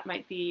life that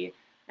might be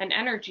an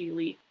energy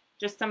leak,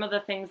 just some of the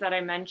things that I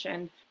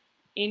mentioned.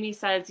 Amy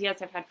says,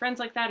 yes, I've had friends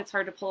like that. It's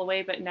hard to pull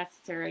away, but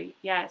necessary.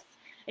 Yes.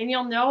 And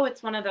you'll know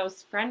it's one of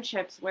those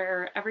friendships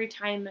where every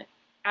time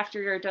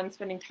after you're done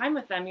spending time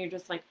with them, you're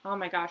just like, oh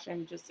my gosh,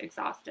 I'm just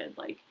exhausted.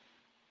 Like,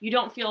 you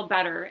don't feel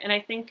better. And I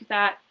think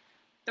that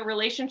the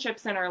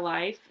relationships in our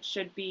life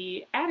should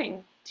be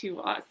adding to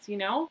us, you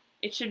know?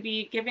 It should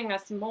be giving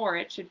us more.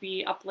 It should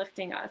be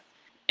uplifting us.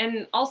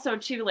 And also,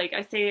 too, like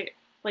I say,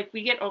 like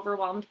we get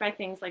overwhelmed by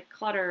things like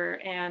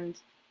clutter and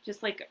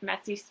just like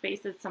messy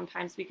spaces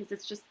sometimes because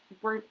it's just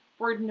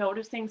we're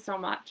noticing so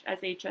much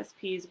as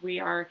HSPs.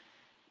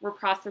 We're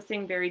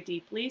processing very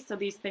deeply, so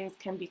these things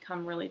can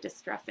become really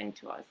distressing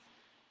to us.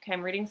 Okay,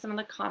 I'm reading some of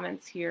the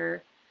comments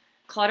here.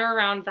 Clutter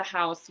around the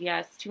house,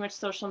 yes. Too much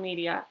social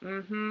media,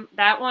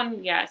 that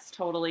one, yes,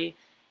 totally.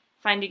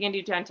 Finding a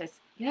new dentist,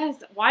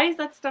 yes. Why is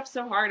that stuff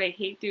so hard? I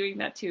hate doing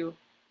that too.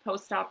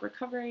 Post-op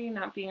recovery,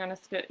 not being on a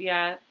schedule,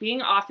 yeah.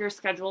 Being off your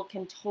schedule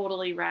can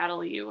totally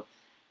rattle you.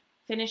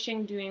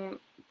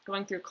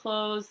 Going through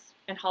clothes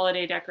and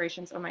holiday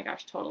decorations, oh my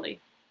gosh, totally.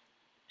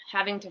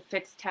 Having to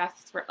fix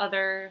tasks for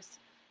others,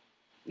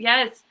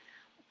 yes.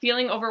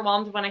 Feeling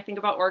overwhelmed when I think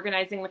about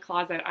organizing the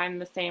closet, I'm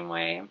the same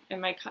way.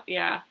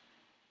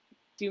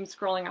 Doom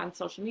scrolling on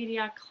social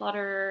media,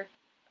 clutter,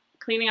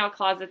 cleaning out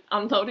closets,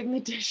 unloading the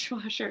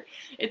dishwasher.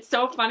 It's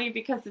so funny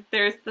because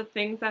there's the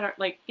things that are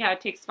like, yeah,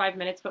 it takes 5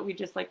 minutes, but we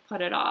just like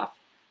put it off.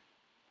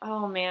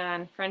 Oh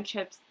man,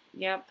 friendships.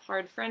 Yep,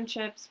 hard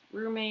friendships,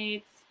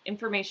 roommates,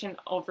 information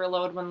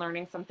overload when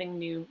learning something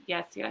new.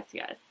 Yes, yes,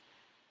 yes.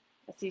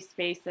 Messy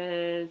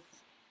spaces.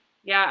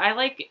 Yeah, I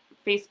like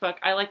Facebook.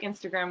 I like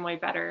Instagram way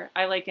better.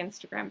 I like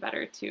Instagram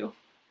better too.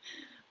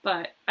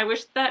 But I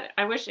wish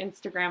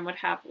Instagram would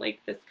have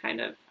like this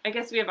kind of, I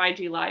guess we have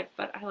IG Live,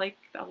 but I like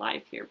the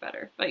live here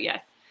better. But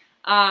yes.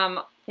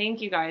 Thank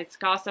you guys.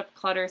 Gossip,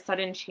 clutter,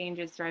 sudden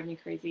changes drive me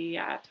crazy.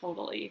 Yeah,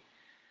 totally.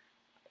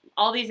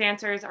 All these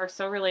answers are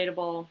so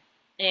relatable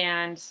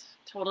and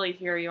totally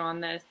hear you on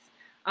this.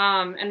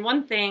 And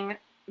one thing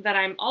that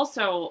I'm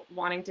also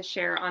wanting to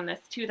share on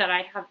this too,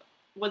 that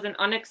was an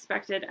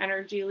unexpected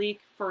energy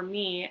leak for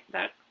me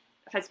that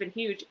has been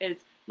huge, is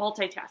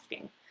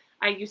multitasking.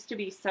 I used to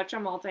be such a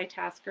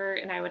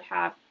multitasker, and I would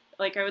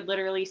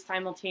literally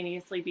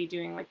simultaneously be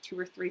doing like 2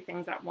 or 3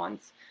 things at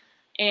once.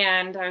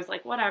 And I was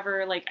like,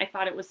 whatever, like I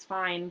thought it was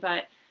fine.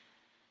 But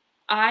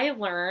I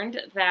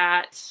learned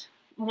that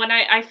when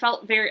I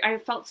felt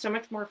so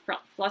much more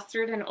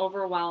flustered and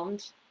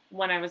overwhelmed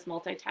when I was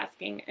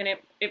multitasking. And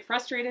it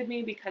frustrated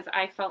me because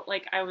I felt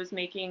like I was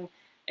making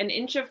an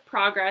inch of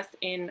progress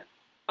in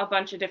a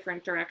bunch of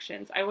different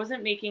directions. I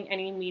wasn't making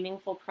any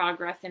meaningful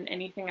progress in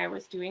anything I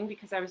was doing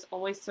because I was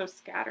always so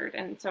scattered.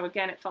 And so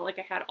again, it felt like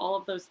I had all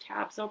of those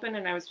tabs open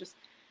and I was just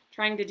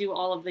trying to do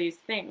all of these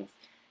things.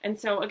 And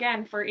so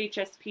again, for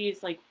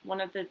HSPs, like one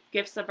of the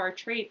gifts of our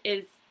trait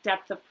is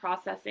depth of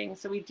processing.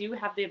 So we do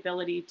have the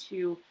ability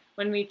to,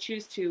 when we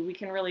choose to, we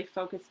can really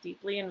focus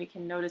deeply and we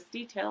can notice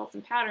details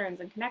and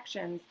patterns and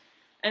connections.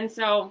 And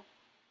so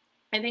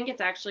I think it's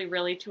actually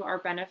really to our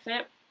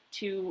benefit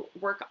to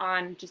work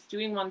on just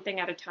doing one thing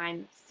at a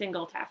time,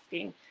 single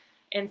tasking,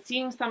 and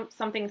seeing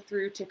something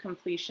through to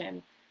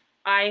completion.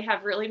 I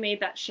have really made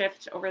that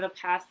shift over the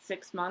past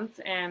 6 months,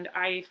 and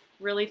I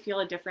really feel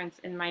a difference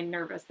in my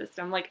nervous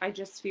system. Like I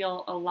just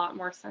feel a lot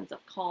more sense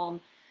of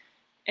calm,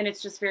 and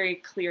it's just very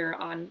clear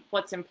on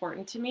what's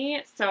important to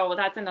me. So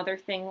that's another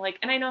thing. Like,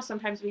 and I know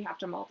sometimes we have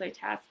to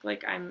multitask.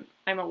 Like I'm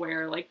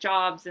aware, like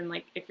jobs and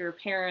like if you're a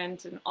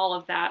parent and all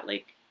of that,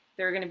 like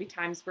there are going to be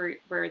times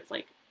where it's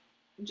like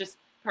just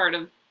part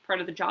of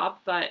the job.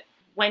 But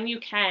when you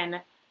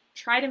can,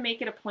 try to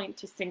make it a point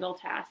to single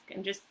task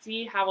and just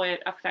see how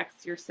it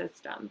affects your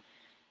system.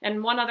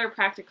 And one other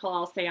practical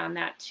I'll say on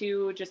that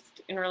too,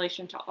 just in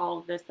relation to all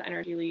of this, the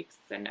energy leaks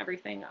and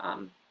everything,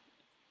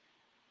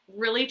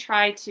 really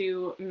try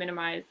to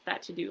minimize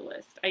that to-do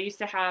list. I used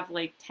to have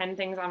like 10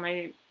 things on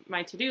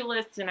my to-do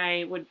list, and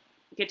I would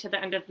get to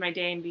the end of my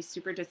day and be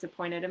super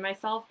disappointed in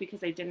myself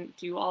because I didn't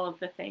do all of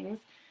the things.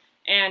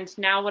 And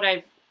now what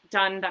I've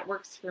done that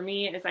works for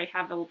me is I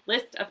have a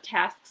list of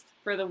tasks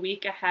for the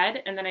week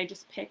ahead, and then I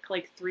just pick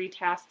like 3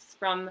 tasks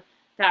from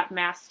that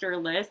master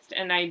list,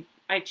 and I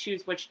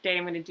choose which day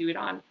I'm going to do it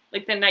on.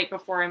 Like the night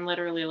before, I'm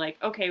literally like,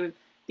 okay,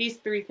 these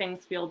 3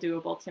 things feel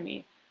doable to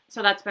me.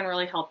 So that's been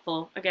really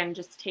helpful. Again,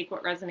 just take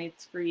what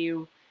resonates for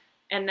you.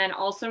 And then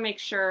also make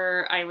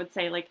sure, I would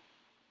say, like,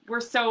 we're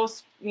so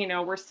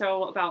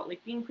about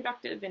like being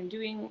productive and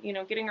doing,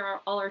 getting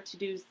all our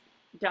to-dos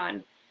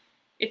done.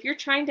 If you're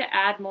trying to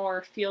add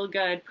more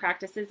feel-good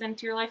practices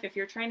into your life, if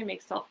you're trying to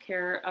make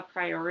self-care a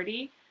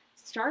priority,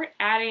 start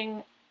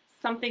adding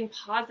something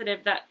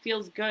positive that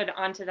feels good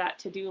onto that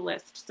to-do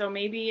list. So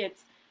maybe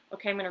it's,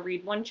 okay, I'm going to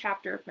read 1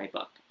 chapter of my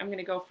book. I'm going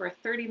to go for a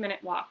 30-minute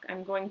walk.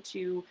 I'm going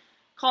to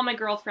call my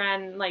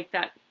girlfriend, like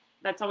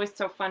that's always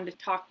so fun to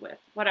talk with,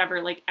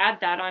 whatever, like add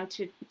that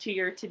onto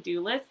your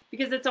to-do list,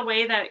 because it's a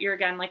way that you're,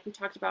 again, like we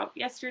talked about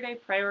yesterday,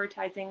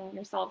 prioritizing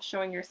yourself,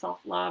 showing yourself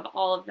love,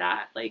 all of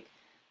that, like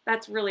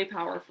that's really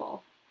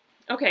powerful.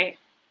 Okay,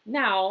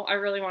 now I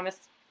really want to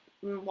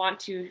want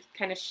to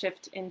kind of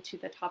shift into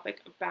the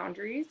topic of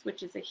boundaries,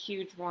 which is a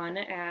huge one,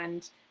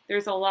 and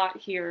there's a lot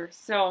here.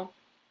 So,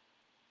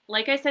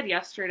 like I said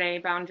yesterday,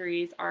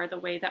 boundaries are the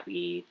way that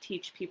we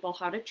teach people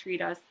how to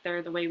treat us.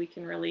 They're the way we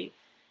can really,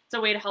 it's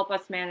a way to help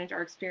us manage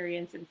our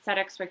experience and set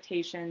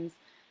expectations.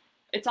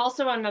 It's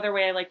also another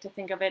way I like to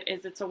think of it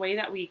is it's a way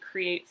that we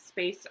create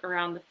space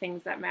around the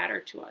things that matter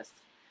to us.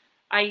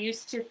 I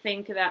used to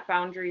think that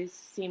boundaries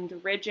seemed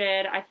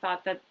rigid. I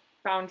thought that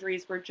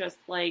boundaries were just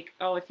like,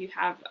 oh, if you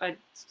have a,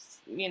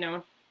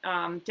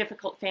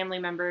 difficult family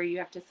member, you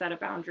have to set a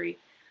boundary.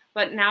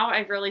 But now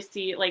I really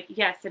see, like,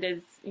 yes, it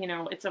is,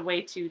 it's a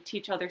way to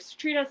teach others to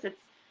treat us.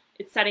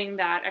 It's setting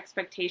that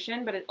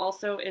expectation, but it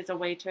also is a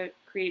way to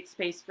create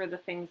space for the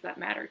things that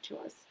matter to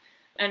us.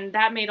 And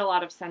that made a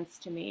lot of sense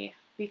to me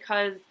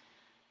because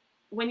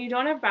when you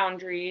don't have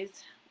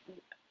boundaries,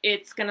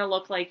 it's going to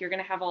look like you're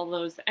going to have all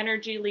those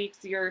energy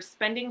leaks. You're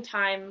spending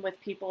time with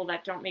people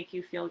that don't make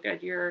you feel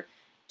good. You're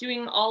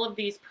doing all of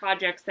these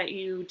projects that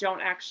you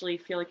don't actually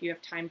feel like you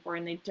have time for,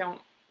 and they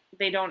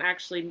don't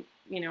actually,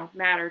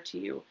 matter to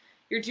you.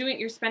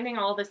 You're spending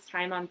all this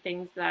time on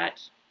things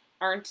that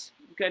aren't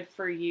good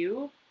for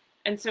you.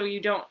 And so you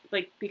don't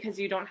because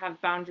you don't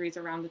have boundaries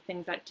around the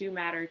things that do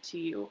matter to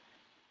you.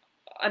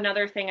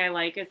 Another thing I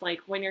like is like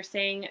when you're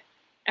saying,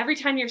 every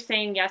time you're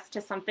saying yes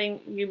to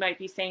something, you might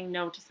be saying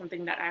no to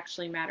something that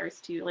actually matters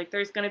to you. Like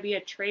there's going to be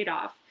a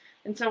trade-off.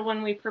 And so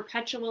when we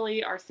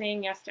perpetually are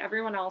saying yes to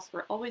everyone else,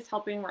 we're always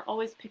helping, we're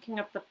always picking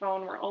up the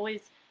phone, we're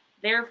always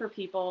there for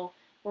people,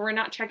 but we're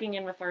not checking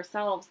in with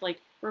ourselves. Like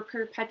we're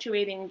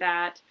perpetuating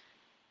that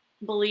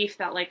belief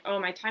that like, oh,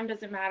 my time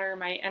doesn't matter,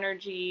 my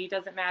energy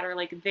doesn't matter,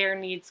 like their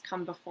needs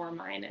come before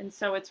mine. And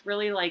so it's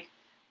really like,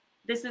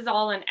 this is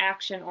all an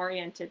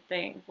action-oriented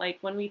thing. Like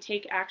when we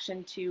take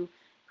action to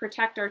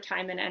protect our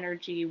time and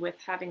energy with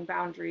having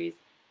boundaries,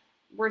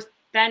 we're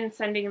then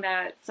sending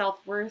that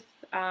self-worth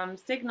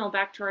signal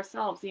back to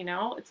ourselves.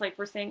 It's like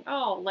we're saying,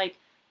 oh, like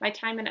my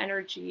time and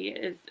energy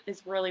is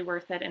really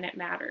worth it and it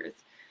matters.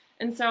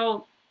 And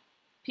so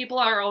people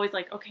are always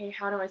like, okay,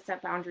 how do I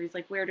set boundaries?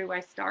 Like, where do I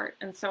start?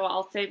 And so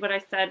I'll say what I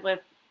said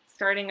with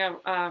starting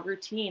a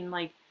routine,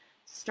 like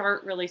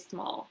start really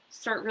small,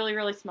 start really,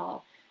 really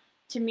small.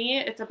 To me,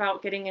 it's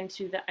about getting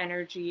into the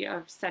energy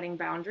of setting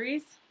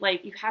boundaries.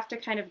 Like you have to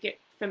kind of get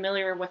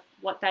familiar with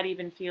what that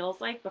even feels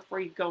like before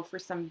you go for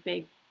some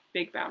big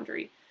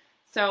boundary.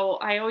 So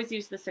I always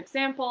use this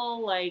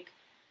example, like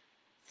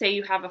say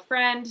you have a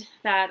friend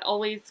that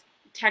always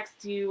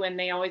texts you and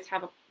they always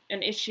have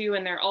an issue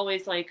and they're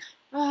always like,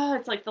 oh,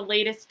 it's like the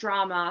latest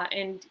drama.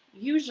 And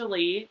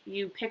usually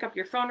you pick up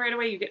your phone right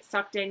away, you get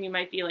sucked in, you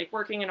might be like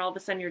working and all of a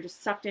sudden you're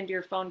just sucked into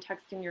your phone,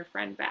 texting your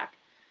friend back.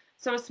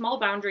 So a small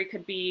boundary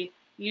could be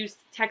you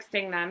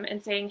texting them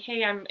and saying,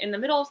 hey, I'm in the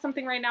middle of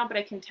something right now, but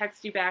I can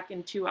text you back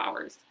in 2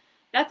 hours.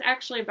 That's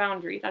actually a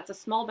boundary. That's a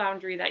small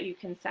boundary that you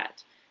can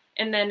set.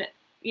 And then,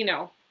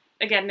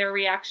 again, their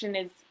reaction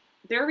is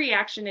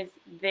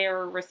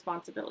their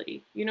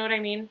responsibility. You know what I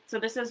mean? So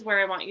this is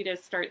where I want you to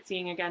start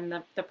seeing again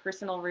the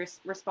personal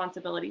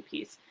responsibility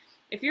piece.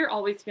 If you're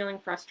always feeling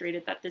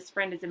frustrated that this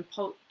friend is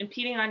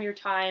impeding on your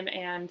time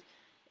and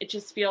it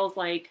just feels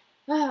like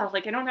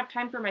I don't have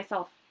time for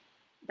myself,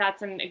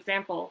 that's an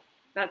example.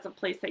 That's a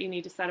place that you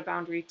need to set a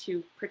boundary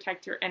to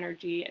protect your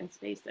energy and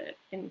space.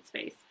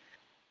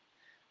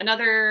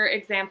 Another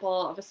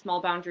example of a small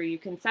boundary you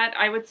can set,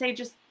 I would say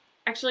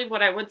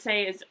what I would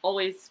say is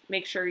always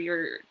make sure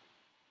you're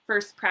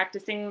first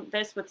practicing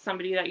this with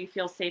somebody that you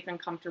feel safe and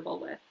comfortable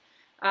with.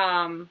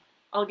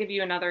 I'll give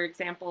you another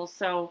example.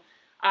 So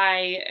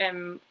I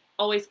am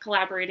always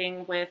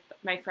collaborating with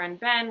my friend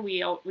Ben.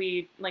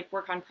 We like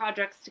work on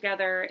projects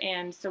together,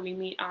 and so we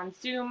meet on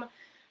Zoom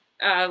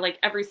like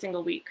every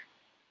single week.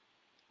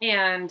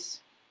 And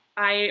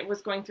I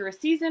was going through a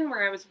season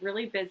where I was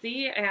really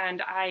busy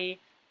and I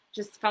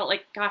just felt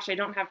like, gosh, I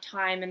don't have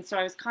time. And so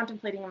I was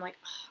contemplating, I'm like,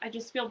 oh, I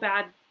just feel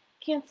bad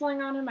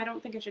canceling on him. I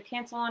don't think I should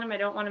cancel on him. I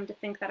don't want him to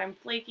think that I'm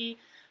flaky.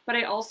 But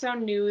I also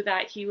knew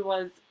that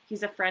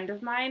he's a friend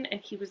of mine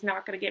and he was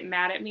not going to get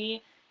mad at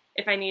me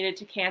if I needed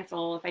to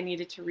cancel, if I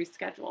needed to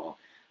reschedule.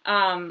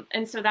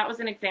 And so that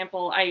was an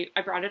example. I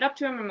brought it up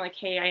to him. I'm like,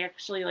 hey, I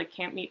actually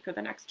can't meet for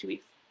the next 2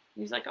 weeks.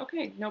 And he's like,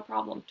 okay, no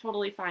problem.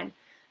 Totally fine.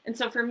 And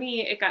so for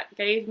me, it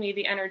gave me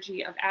the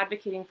energy of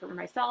advocating for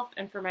myself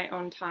and for my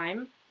own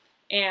time.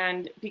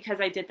 And because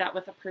I did that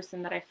with a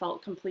person that I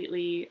felt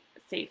completely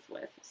safe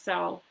with.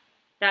 So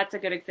that's a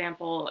good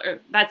example, or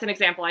that's an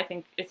example I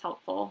think is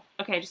helpful.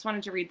 Okay, I just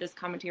wanted to read this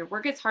comment here.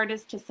 Work is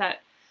hardest to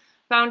set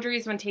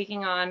boundaries when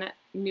taking on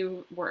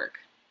new work.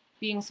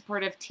 Being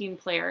supportive team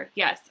player.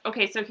 Yes.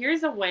 Okay, so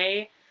here's a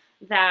way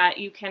that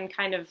you can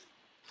kind of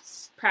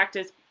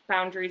practice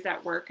boundaries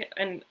at work.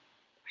 And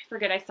I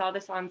forget, I saw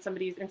this on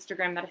somebody's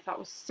Instagram that I thought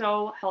was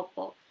so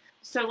helpful.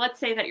 So let's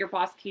say that your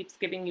boss keeps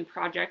giving you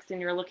projects and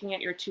you're looking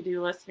at your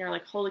to-do list and you're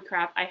like, holy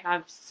crap, I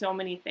have so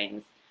many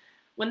things.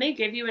 When they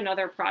give you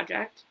another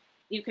project,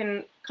 you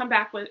can come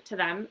back to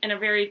them in a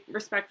very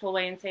respectful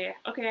way and say,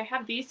 okay, I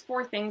have these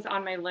 4 things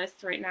on my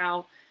list right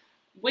now.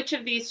 which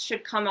of these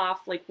should come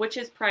off, like which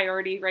is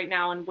priority right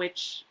now and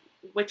which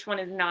one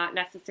is not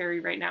necessary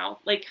right now.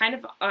 Like kind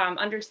of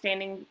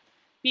understanding,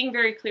 being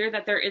very clear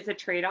that there is a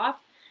trade-off.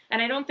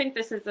 And I don't think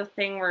this is a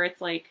thing where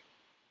it's like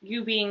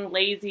you being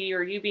lazy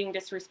or you being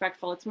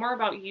disrespectful. It's more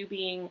about you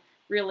being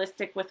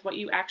realistic with what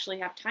you actually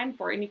have time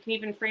for. And you can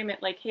even frame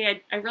it like,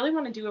 hey, I really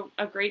want to do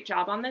a great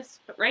job on this,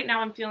 but right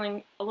now I'm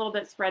feeling a little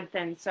bit spread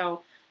thin.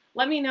 So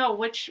let me know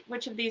which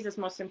of these is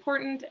most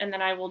important, and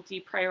then I will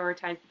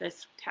deprioritize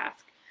this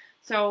task.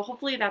 So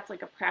hopefully that's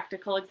like a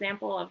practical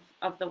example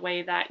of the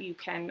way that you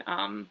can,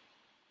 kind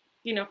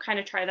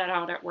of try that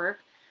out at work.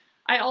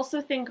 I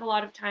also think a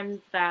lot of times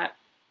that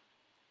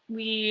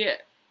we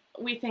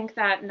think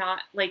that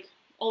not like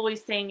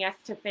always saying yes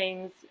to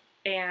things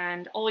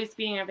and always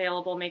being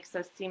available makes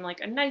us seem like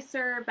a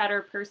nicer,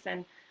 better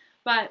person.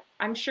 But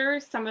I'm sure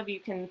some of you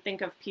can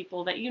think of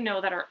people that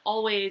that are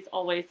always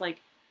like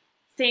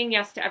saying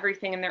yes to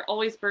everything and they're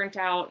always burnt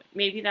out.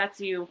 Maybe that's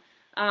you.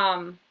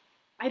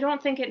 I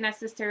don't think it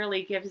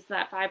necessarily gives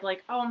that vibe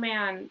like, oh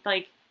man,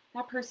 like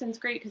that person's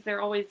great because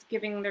they're always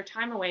giving their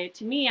time away.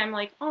 To me, I'm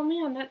like, oh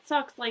man, that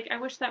sucks. Like I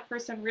wish that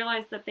person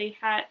realized that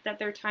that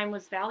their time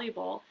was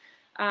valuable.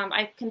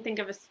 I can think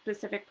of a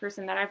specific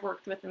person that I've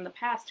worked with in the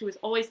past who was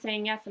always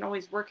saying yes and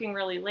always working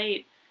really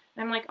late.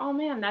 And I'm like, oh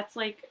man, that's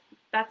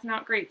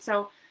not great.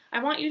 So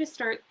I want you to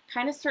start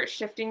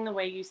shifting the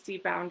way you see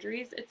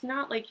boundaries. It's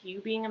not like you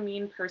being a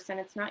mean person.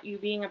 It's not you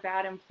being a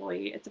bad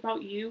employee. It's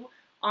about you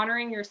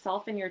honoring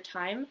yourself and your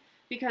time,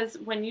 because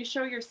when you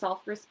show your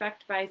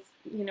self-respect by,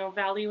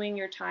 valuing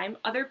your time,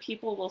 other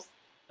people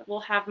will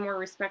have more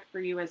respect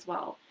for you as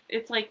well.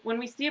 It's like when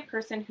we see a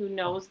person who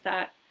knows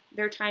that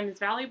their time is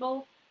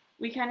valuable,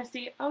 we kind of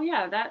see, oh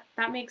yeah,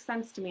 that makes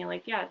sense to me.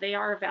 Like, yeah, they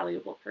are a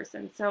valuable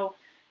person. So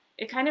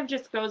it kind of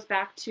just goes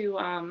back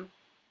to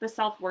the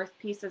self-worth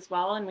piece as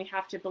well. And we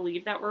have to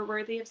believe that we're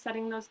worthy of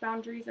setting those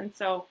boundaries. And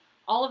so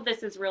all of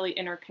this is really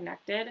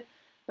interconnected.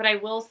 But I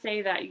will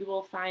say that you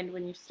will find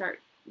when you start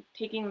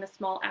taking the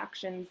small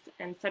actions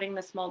and setting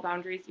the small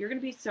boundaries, you're going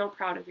to be so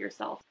proud of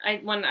yourself.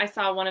 When I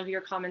saw one of your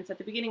comments at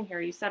the beginning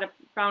here, you set a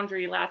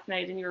boundary last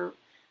night and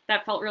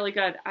that felt really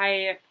good.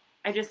 I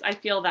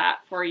feel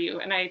that for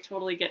you, and I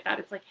totally get that.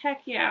 It's like,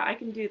 heck yeah, I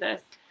can do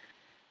this.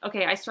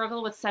 Okay, I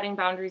struggle with setting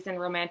boundaries in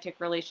romantic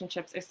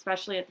relationships,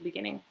 especially at the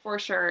beginning, for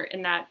sure.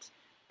 And that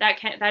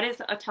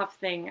is a tough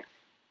thing.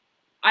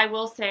 I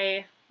will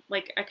say,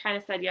 like I kind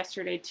of said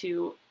yesterday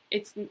too,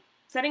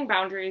 setting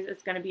boundaries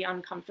is going to be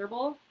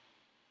uncomfortable,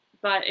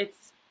 but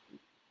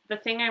the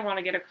thing I want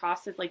to get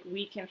across is like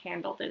we can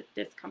handle the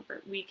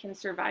discomfort. We can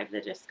survive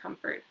the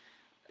discomfort.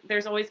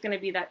 There's always going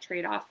to be that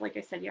trade-off. Like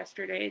I said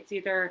yesterday, it's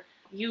either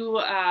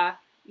you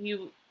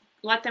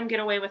let them get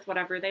away with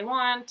whatever they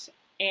want,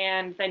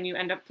 and then you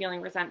end up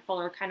feeling resentful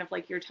or kind of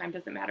like your time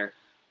doesn't matter,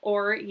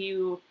 or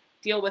you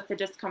deal with the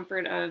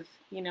discomfort of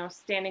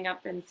standing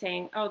up and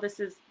saying, oh, this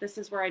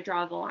is where I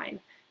draw the line,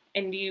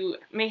 and you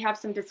may have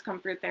some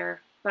discomfort there,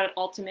 but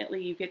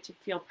ultimately you get to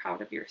feel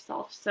proud of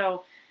yourself.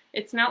 So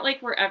it's not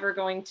like we're never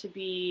going to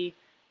be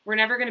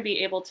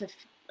able to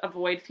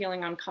avoid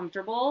feeling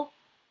uncomfortable,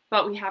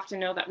 but we have to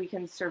know that we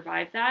can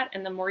survive that.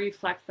 And the more you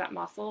flex that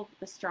muscle,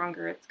 the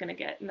stronger it's going to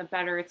get and the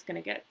better it's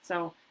going to get.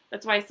 So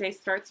that's why I say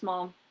start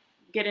small,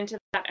 get into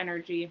that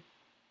energy,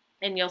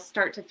 and you'll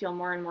start to feel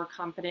more and more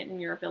confident in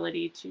your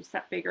ability to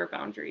set bigger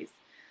boundaries.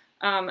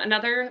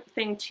 Another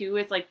thing too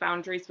is like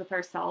boundaries with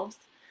ourselves.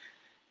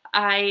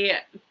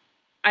 I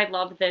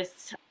love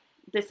this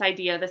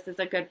idea. This is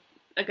a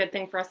good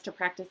thing for us to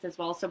practice as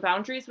well. So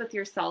boundaries with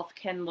yourself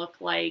can look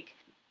like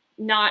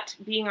not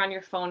being on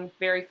your phone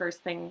very first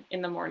thing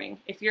in the morning.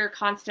 If you're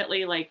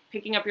constantly like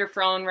picking up your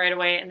phone right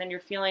away and then you're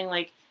feeling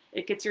like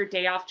it gets your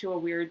day off to a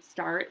weird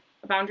start,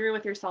 a boundary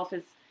with yourself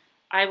is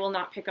I will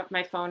not pick up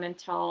my phone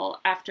until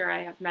after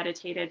I have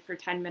meditated for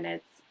 10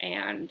 minutes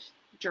and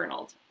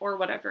journaled or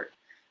whatever.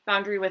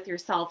 Boundary with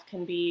yourself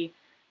can be,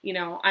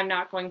 I'm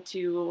not going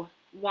to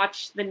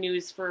watch the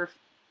news for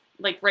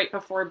like right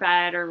before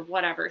bed or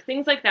whatever.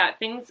 Things like that.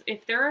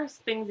 If there are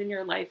things in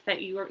your life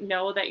that you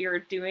know that you're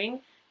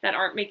doing that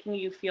aren't making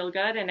you feel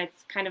good and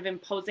it's kind of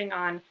imposing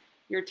on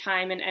your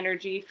time and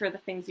energy for the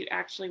things you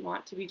actually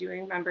want to be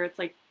doing. Remember, it's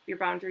like your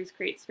boundaries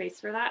create space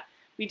for that.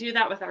 We do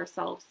that with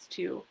ourselves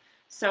too.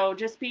 So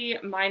just be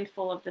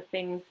mindful of the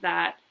things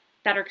that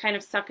are kind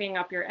of sucking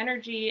up your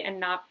energy and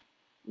not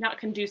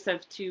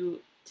conducive to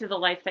the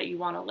life that you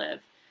want to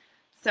live.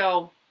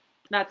 So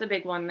that's a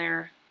big one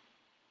there.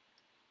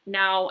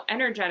 Now,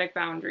 energetic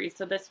boundaries.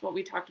 So what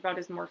we talked about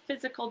is more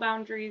physical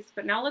boundaries,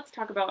 but now let's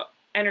talk about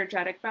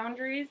energetic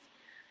boundaries.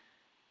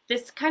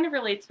 This kind of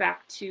relates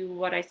back to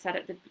what I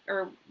said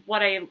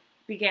what I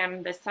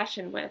began this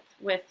session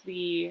with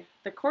the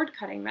cord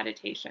cutting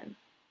meditation.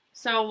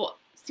 So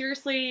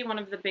seriously, one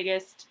of the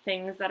biggest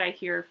things that I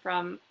hear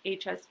from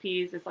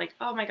HSPs is like,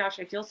 oh my gosh,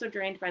 I feel so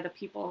drained by the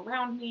people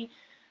around me.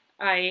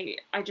 I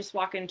just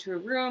walk into a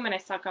room and I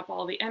suck up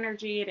all the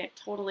energy and it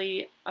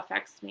totally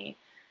affects me.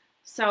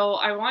 So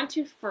I want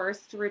to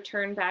first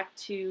return back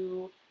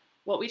to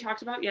what we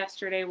talked about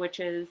yesterday,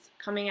 which is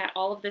coming at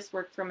all of this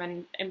work from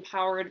an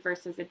empowered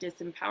versus a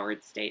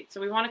disempowered state.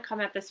 So we want to come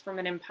at this from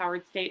an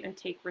empowered state and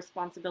take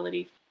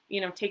responsibility,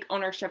 take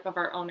ownership of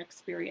our own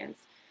experience.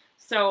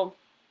 So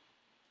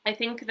I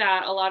think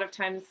that a lot of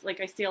times, like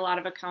I see a lot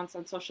of accounts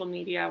on social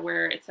media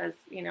where it says,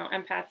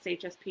 empaths,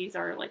 HSPs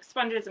are like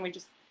sponges and we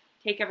just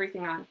take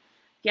everything on.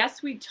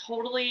 Yes, we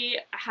totally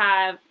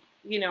have,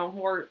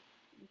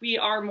 we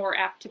are more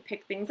apt to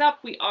pick things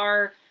up.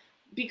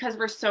 Because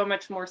we're so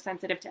much more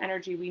sensitive to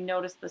energy, we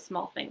notice the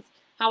small things.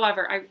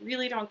 However, I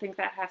really don't think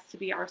that has to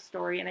be our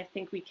story. And I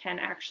think we can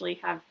actually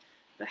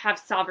have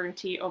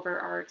sovereignty over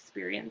our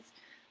experience.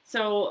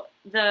 So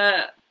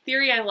the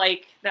theory I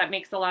like that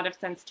makes a lot of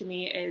sense to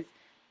me is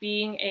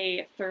being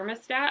a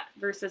thermostat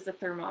versus a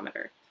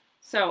thermometer.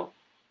 So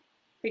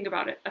think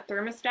about it. A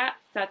thermostat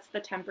sets the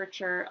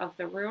temperature of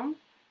the room.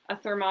 A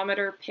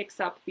thermometer picks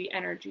up the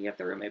energy of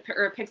the room,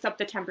 or it picks up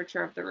the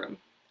temperature of the room.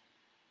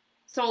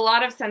 So a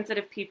lot of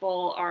sensitive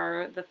people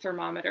are the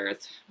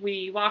thermometers.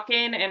 We walk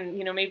in and,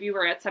 maybe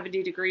we're at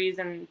 70 degrees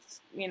and,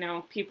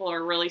 people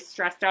are really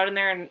stressed out in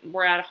there and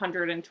we're at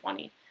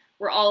 120.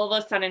 We're all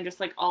of a sudden just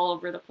like all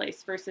over the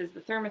place, versus the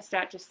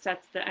thermostat just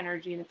sets the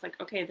energy and it's like,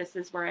 okay, this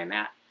is where I'm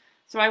at.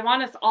 So I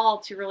want us all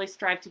to really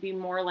strive to be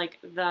more like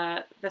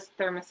this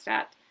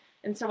thermostat.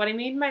 And so what I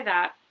mean by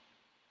that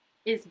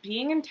is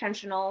being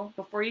intentional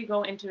before you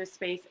go into a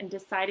space and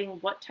deciding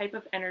what type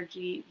of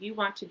energy you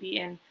want to be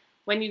in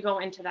when you go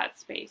into that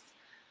space.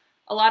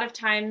 A lot of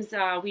times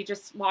we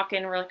just walk in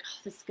and we're like, oh,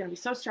 this is going to be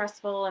so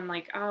stressful. And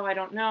like, oh, I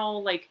don't know,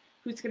 like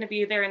who's going to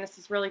be there and this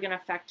is really going to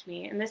affect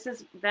me. And this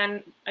is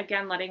then,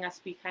 again, letting us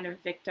be kind of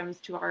victims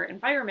to our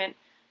environment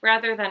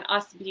rather than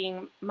us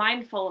being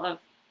mindful of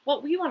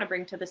what we want to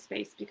bring to the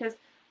space, because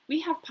we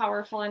have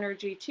powerful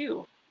energy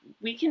too.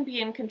 We can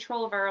be in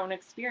control of our own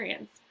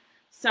experience.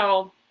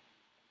 So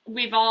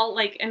we've all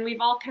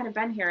kind of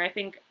been here. I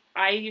think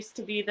I used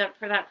to be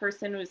that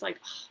person who's like,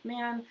 oh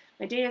man,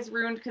 my day is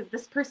ruined because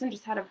this person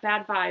just had a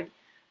bad vibe.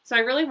 So I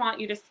really want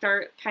you to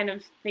start kind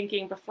of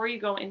thinking before you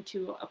go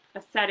into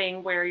a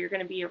setting where you're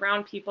going to be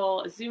around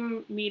people, a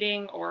Zoom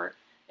meeting or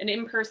an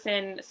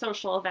in-person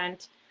social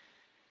event.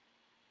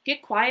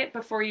 Get quiet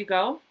before you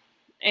go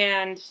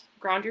and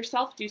ground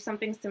yourself. Do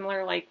something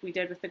similar like we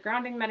did with the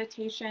grounding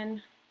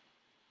meditation.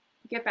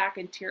 Get back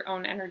into your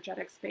own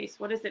energetic space.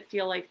 What does it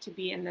feel like to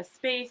be in this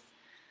space?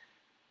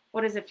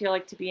 What does it feel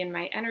like to be in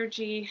my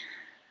energy?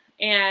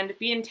 And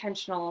be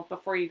intentional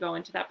before you go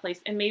into that place.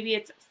 And maybe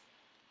it's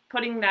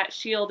putting that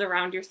shield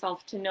around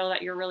yourself to know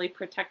that you're really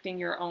protecting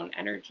your own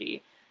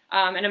energy,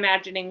 and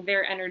imagining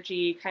their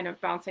energy kind of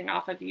bouncing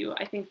off of you.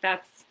 I think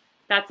that's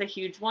a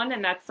huge one,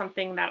 and that's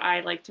something that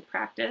I like to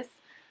practice.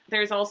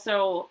 There's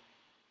also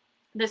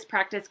this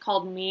practice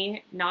called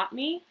Me, Not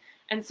Me.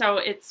 And so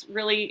it's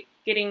really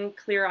getting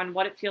clear on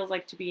what it feels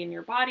like to be in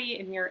your body,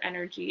 in your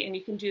energy. And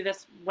you can do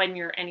this when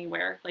you're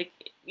anywhere, like,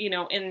 in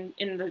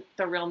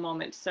the real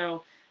moment.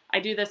 So I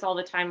do this all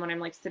the time when I'm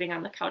like sitting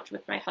on the couch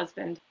with my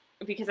husband,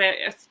 because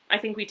I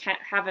think we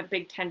have a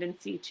big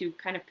tendency to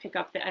kind of pick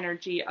up the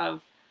energy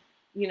of,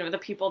 the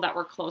people that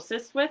we're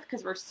closest with,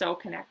 because we're so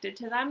connected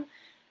to them.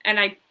 And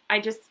I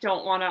just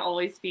don't want to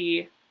always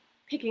be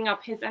picking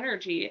up his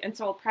energy. And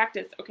so I'll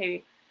practice,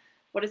 okay,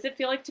 what does it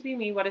feel like to be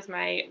me? What does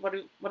my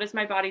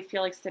body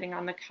feel like sitting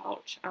on the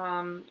couch?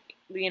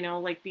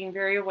 Like being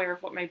very aware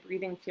of what my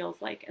breathing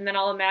feels like. And then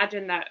I'll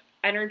imagine that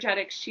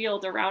energetic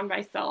shield around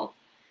myself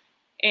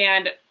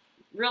and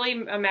really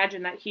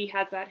imagine that he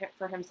has that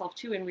for himself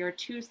too. And we are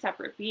two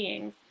separate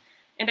beings.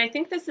 And I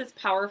think this is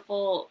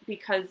powerful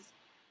because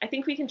I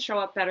think we can show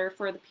up better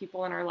for the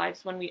people in our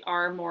lives when we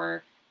are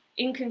more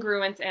in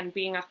congruence and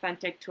being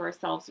authentic to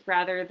ourselves,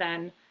 rather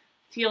than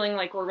feeling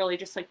like we're really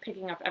just like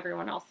picking up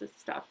everyone else's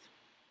stuff.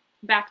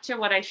 Back to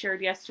what I shared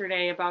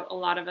yesterday about a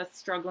lot of us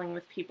struggling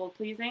with people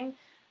pleasing.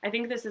 I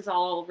think this is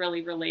all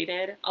really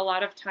related. A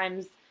lot of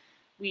times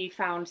we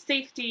found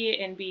safety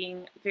in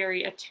being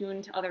very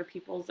attuned to other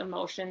people's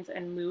emotions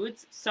and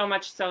moods, so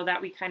much so that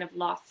we kind of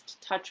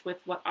lost touch with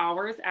what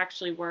ours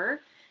actually were.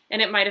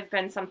 And it might have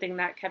been something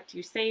that kept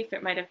you safe.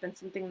 It might have been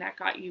something that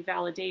got you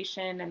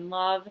validation and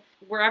love.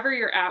 Wherever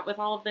you're at with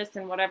all of this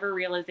and whatever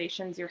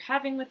realizations you're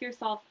having with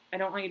yourself, I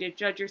don't want you to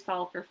judge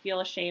yourself or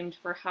feel ashamed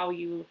for how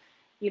you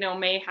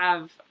may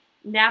have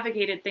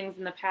navigated things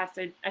in the past.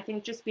 I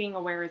think just being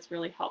aware is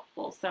really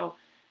helpful. So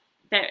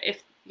that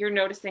if you're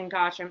noticing,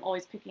 gosh, I'm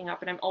always picking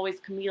up and I'm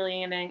always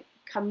chameleoning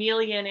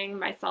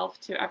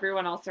myself to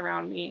everyone else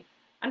around me,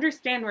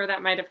 understand where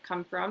that might have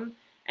come from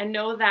and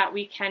know that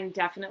we can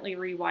definitely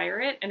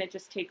rewire it. And it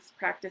just takes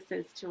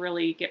practices to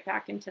really get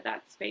back into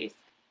that space.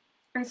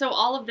 And so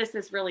all of this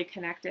is really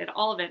connected.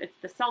 All of it. It's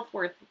the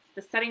self-worth, it's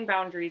the setting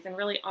boundaries and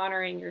really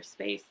honoring your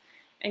space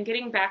and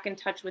getting back in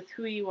touch with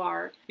who you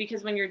are.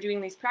 Because when you're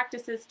doing these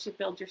practices to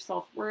build your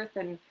self-worth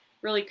and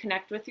really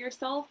connect with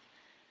yourself,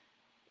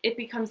 it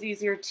becomes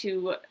easier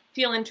to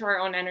feel into our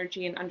own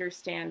energy and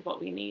understand what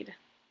we need.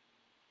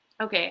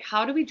 Okay,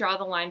 how do we draw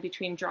the line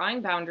between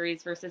drawing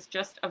boundaries versus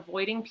just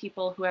avoiding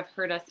people who have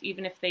hurt us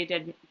even if they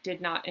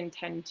did not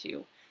intend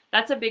to?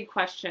 That's a big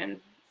question.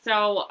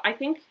 So I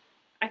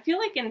feel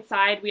like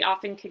inside we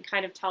often can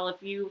kind of tell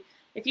if you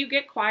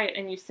get quiet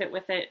and you sit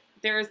with it,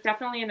 there is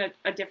definitely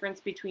a difference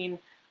between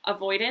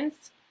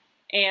avoidance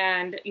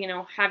and, you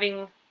know,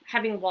 having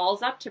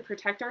walls up to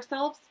protect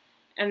ourselves,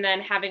 and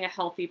then having a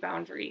healthy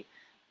boundary.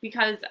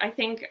 Because I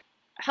think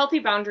a healthy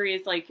boundary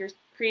is like you're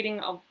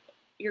creating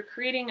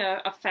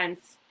a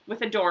fence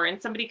with a door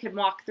and somebody could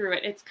walk through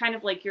it. It's kind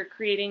of like you're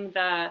creating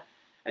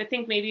I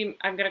think maybe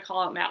I'm going to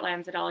call out Matt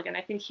Lanzadel again.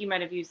 I think he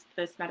might have used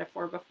this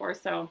metaphor before.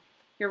 So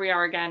here we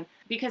are again,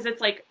 because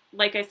it's like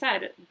I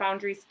said,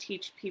 boundaries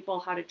teach people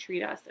how to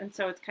treat us. And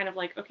so it's kind of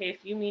like, okay,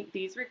 if you meet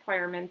these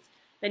requirements,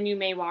 then you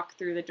may walk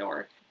through the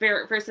door,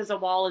 versus a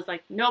wall is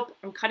like, nope,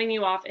 I'm cutting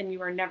you off and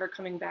you are never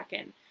coming back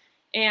in.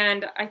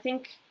 And I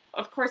think,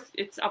 of course,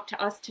 it's up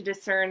to us to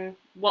discern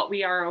what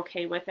we are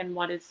okay with and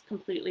what is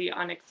completely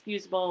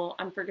unexcusable,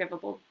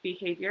 unforgivable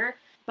behavior.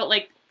 But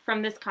like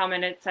from this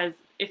comment, it says,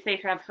 if they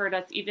have hurt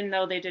us, even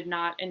though they did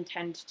not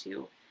intend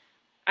to.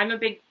 I'm a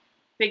big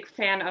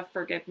fan of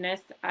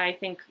forgiveness. I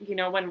think, you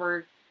know, when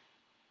we're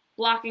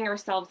blocking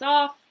ourselves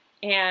off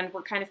and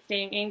we're kind of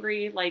staying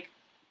angry, like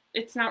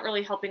it's not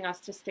really helping us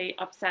to stay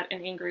upset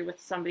and angry with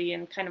somebody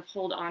and kind of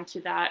hold on to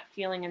that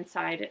feeling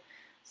inside.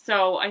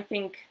 So I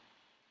think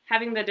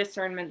having the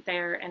discernment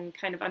there and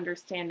kind of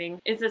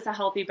understanding, is this a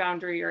healthy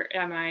boundary, or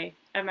am I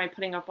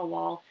putting up a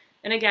wall?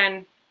 And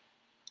again,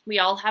 we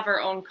all have our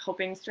own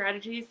coping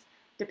strategies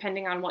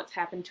depending on what's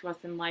happened to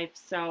us in life.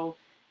 So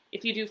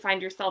if you do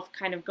find yourself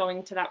kind of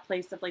going to that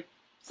place of like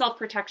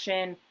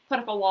self-protection, put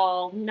up a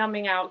wall,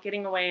 numbing out,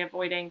 getting away,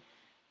 avoiding,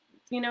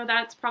 you know,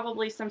 that's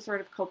probably some sort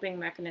of coping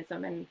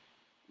mechanism. And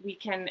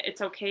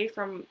it's okay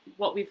from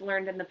what we've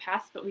learned in the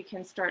past, but we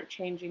can start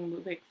changing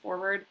moving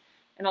forward.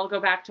 And I'll go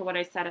back to what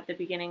I said at the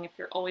beginning. If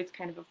you're always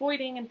kind of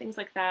avoiding and things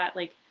like that,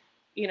 like,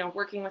 you know,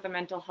 working with a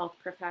mental health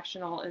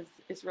professional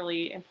is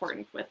really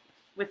important with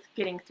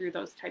getting through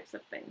those types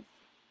of things.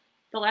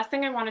 The last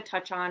thing I want to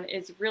touch on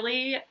is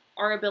really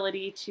our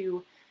ability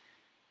to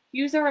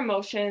use our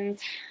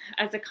emotions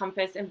as a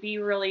compass and be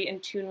really in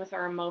tune with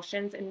our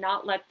emotions and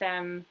not let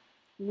them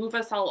move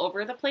us all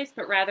over the place,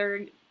 but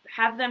rather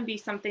have them be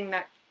something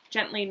that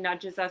gently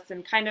nudges us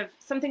and kind of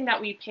something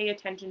that we pay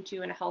attention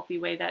to in a healthy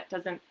way that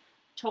doesn't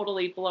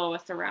totally blow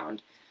us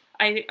around.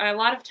 A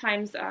lot of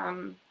times,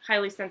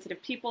 highly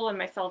sensitive people, and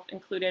myself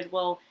included,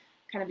 will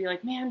kind of be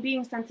like, man,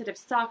 being sensitive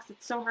sucks.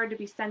 It's so hard to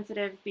be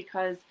sensitive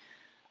because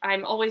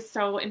I'm always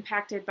so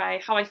impacted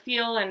by how I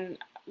feel, and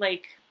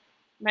like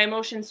my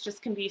emotions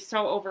just can be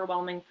so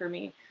overwhelming for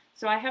me.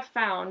 So I have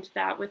found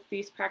that with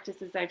these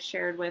practices I've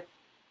shared, with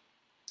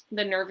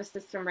the nervous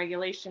system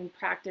regulation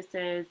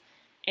practices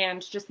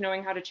and just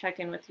knowing how to check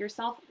in with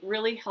yourself,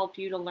 really help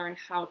you to learn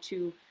how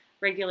to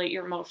regulate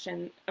your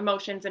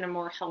emotions in a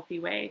more healthy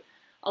way.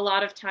 A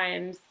lot of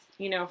times,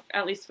 you know,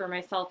 at least for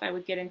myself, I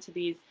would get into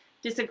these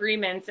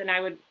disagreements and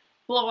I would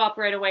blow up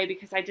right away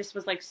because I just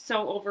was like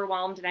so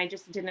overwhelmed and I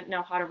just didn't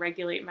know how to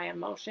regulate my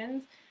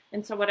emotions.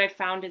 And so what I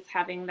found is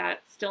having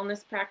that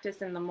stillness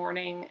practice in the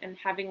morning and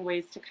having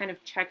ways to kind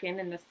of check in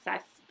and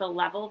assess the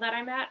level that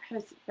I'm at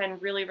has been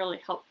really, really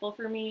helpful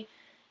for me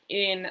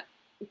in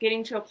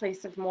getting to a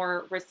place of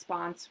more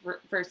response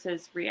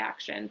versus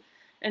reaction.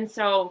 And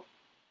so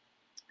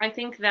I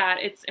think that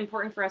it's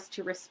important for us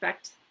to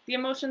respect the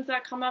emotions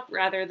that come up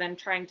rather than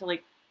trying to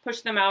like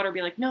push them out or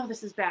be like, no,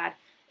 this is bad.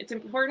 It's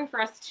important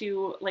for us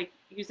to like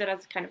use it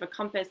as kind of a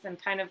compass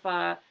and kind of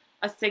a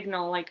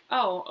signal like,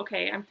 oh,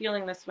 okay, I'm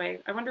feeling this way.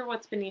 I wonder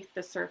what's beneath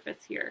the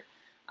surface here.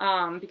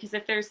 Because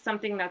if there's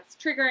something that's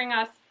triggering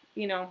us,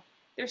 you know,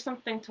 there's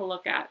something to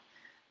look at.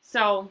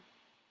 So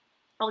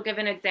I'll give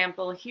an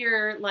example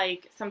here.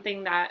 Like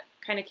something that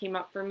kind of came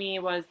up for me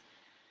was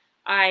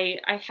I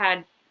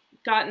had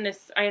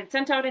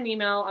sent out an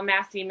email, a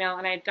mass email,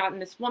 and I had gotten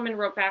this woman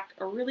wrote back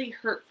a really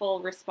hurtful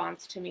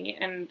response to me.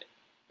 And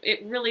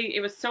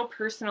it was so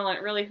personal and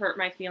it really hurt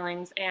my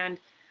feelings. And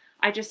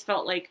I just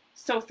felt like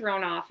so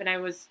thrown off. And I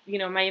was, you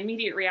know, my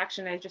immediate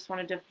reaction, I just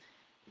wanted to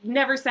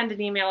never send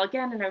an email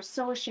again. And I was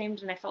so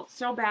ashamed and I felt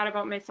so bad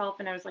about myself.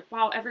 And I was like,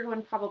 wow,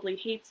 everyone probably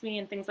hates me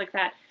and things like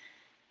that.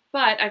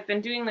 But I've been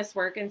doing this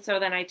work. And so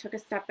then I took a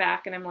step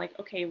back and I'm like,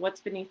 okay,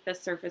 what's beneath the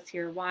surface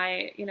here?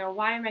 Why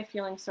am I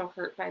feeling so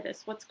hurt by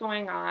this? What's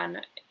going on?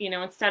 You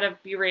know, instead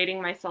of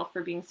berating myself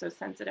for being so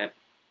sensitive.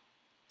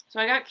 So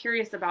I got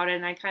curious about it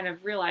and I kind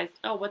of realized,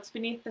 oh, what's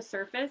beneath the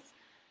surface?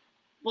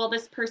 Well,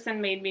 this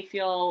person made me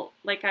feel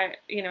like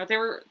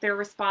their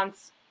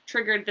response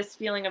triggered this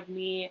feeling of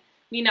me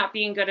not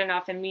being good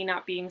enough and me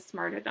not being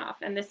smart enough.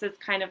 And this is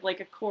kind of like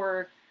a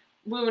core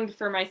wound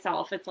for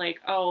myself. It's like,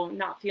 oh,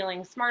 not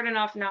feeling smart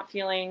enough, not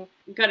feeling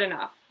good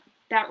enough.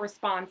 That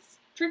response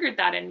triggered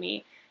that in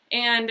me.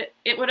 And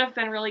it would have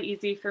been really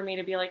easy for me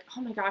to be like,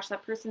 oh my gosh,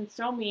 that person's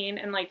so mean.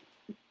 And like,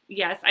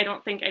 yes, I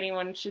don't think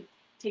anyone should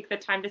take the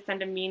time to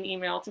send a mean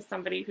email to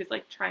somebody who's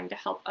like trying to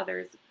help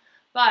others,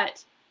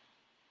 but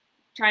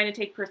trying to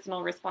take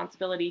personal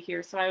responsibility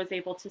here. So I was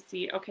able to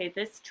see, okay,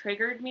 this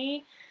triggered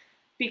me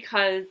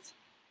because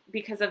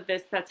of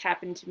this that's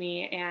happened to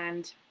me.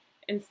 And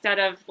instead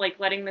of like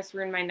letting this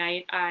ruin my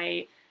night,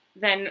 I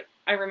then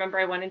I remember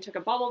I went and took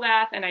a bubble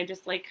bath, and I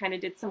just like kind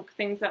of did some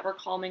things that were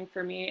calming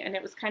for me. And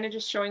it was kind of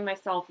just showing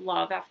myself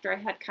love after I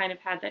had kind of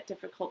had that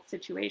difficult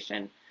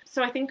situation.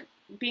 So I think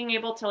being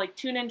able to like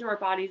tune into our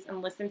bodies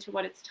and listen to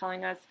what it's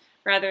telling us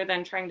rather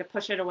than trying to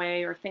push it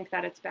away or think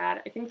that it's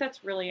bad, I think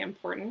that's really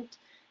important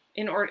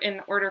in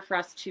order for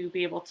us to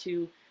be able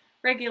to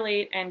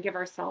regulate and give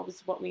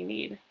ourselves what we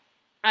need.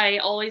 I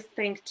always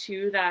think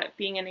too that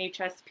being an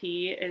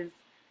HSP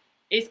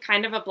is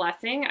kind of a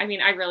blessing. I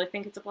mean, I really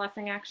think it's a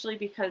blessing actually,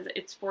 because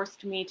it's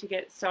forced me to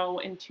get so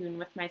in tune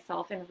with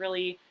myself and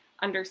really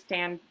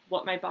understand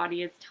what my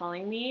body is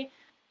telling me.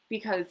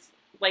 Because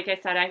like I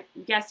said,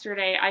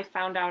 yesterday I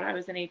found out I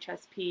was an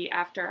HSP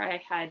after I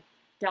had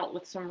dealt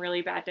with some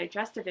really bad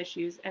digestive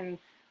issues, and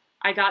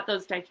I got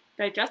those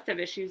digestive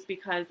issues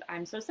because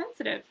I'm so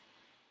sensitive.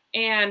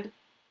 And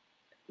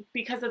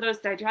because of those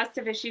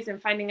digestive issues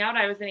and finding out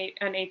I was an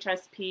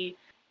HSP,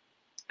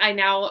 I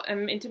now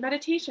am into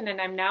meditation,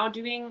 and I'm now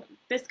doing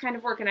this kind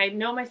of work, and I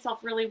know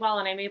myself really well,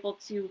 and I'm able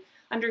to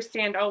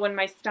understand, oh, when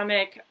my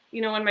stomach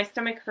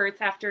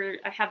hurts after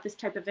I have this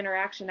type of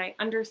interaction, I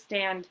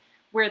understand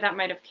where that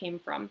might have came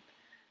from.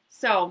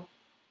 So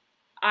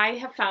I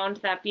have found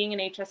that being an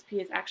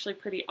HSP is actually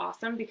pretty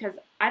awesome, because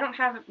we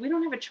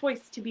don't have a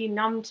choice to be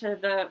numb to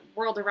the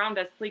world around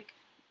us. Like,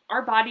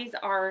 our bodies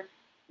are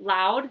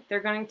loud.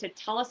 They're going to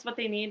tell us what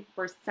they need.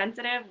 We're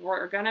sensitive.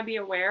 We're going to be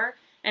aware.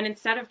 And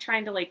instead of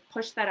trying to like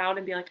push that out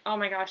and be like, oh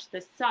my gosh,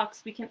 this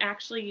sucks, we can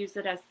actually use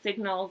it as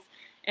signals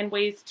and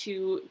ways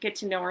to get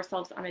to know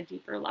ourselves on a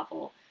deeper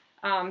level.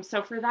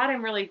 So for that,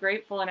 I'm really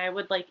grateful. And I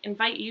would like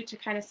invite you to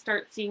kind of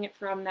start seeing it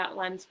from that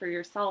lens for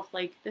yourself.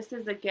 Like, this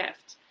is a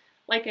gift.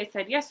 Like I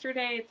said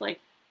yesterday, it's like,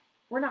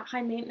 we're not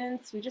high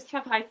maintenance. We just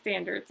have high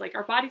standards. Like,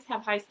 our bodies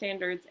have high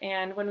standards.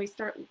 And when we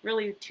start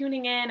really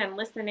tuning in and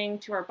listening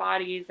to our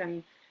bodies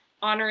and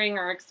honoring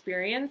our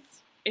experience,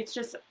 it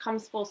just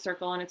comes full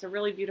circle, and it's a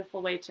really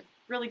beautiful way to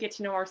really get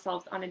to know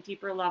ourselves on a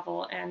deeper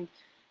level and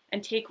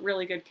take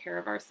really good care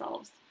of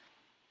ourselves.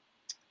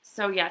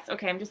 So yes,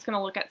 okay, I'm just going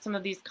to look at some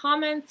of these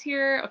comments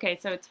here. Okay,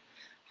 so it's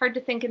hard to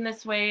think in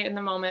this way in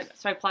the moment,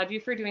 so I applaud you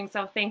for doing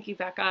so. Thank you,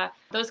 Becca.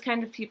 Those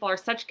kind of people are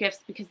such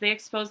gifts because they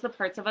expose the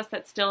parts of us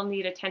that still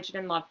need attention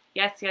and love.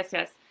 Yes, yes,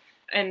 yes.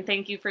 And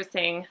thank you for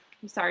saying,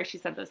 I'm sorry she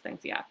said those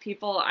things. Yeah,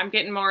 people, I'm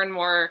getting more and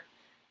more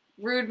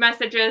rude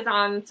messages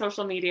on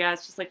social media.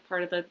 It's just like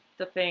part of the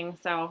thing.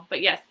 So, but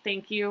yes,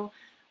 thank you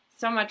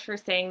so much for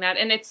saying that.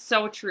 And it's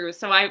so true.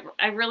 So I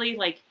really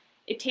like,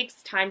 it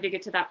takes time to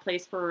get to that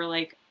place where we're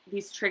like,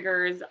 these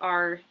triggers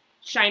are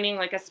shining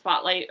like a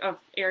spotlight of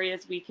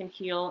areas we can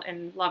heal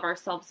and love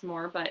ourselves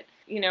more. But,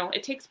 you know,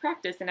 it takes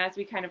practice. And as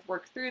we kind of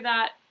work through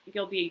that,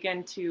 you'll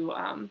begin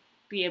to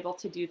be able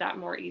to do that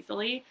more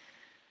easily.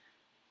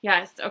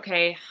 Yes,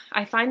 okay.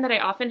 I find that I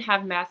often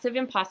have massive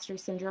imposter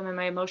syndrome, and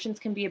my emotions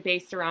can be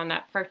based around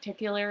that,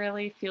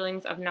 particularly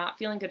feelings of not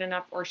feeling good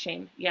enough or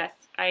shame. Yes,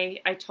 I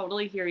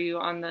totally hear you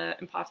on the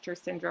imposter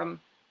syndrome.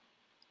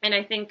 And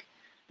I think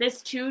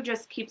this too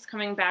just keeps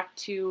coming back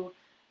to,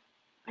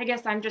 I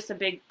guess I'm just a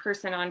big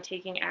person on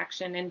taking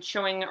action and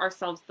showing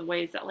ourselves the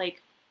ways that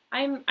like,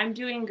 I'm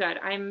doing good.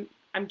 I'm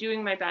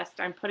doing my best.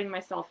 I'm putting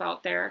myself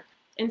out there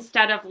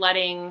instead of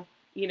letting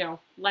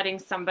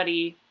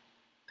somebody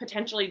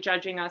potentially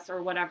judging us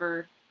or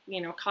whatever,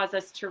 cause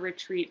us to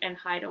retreat and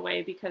hide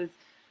away. Because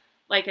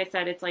like I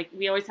said, it's like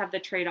we always have the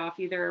trade-off.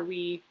 Either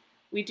we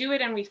do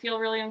it and we feel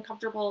really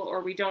uncomfortable,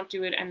 or we don't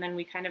do it and then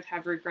we kind of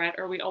have regret,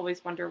 or we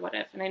always wonder what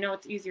if. And I know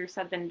it's easier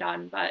said than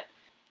done, but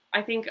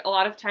I think a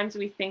lot of times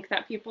we think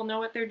that people know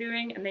what they're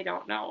doing and they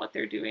don't know what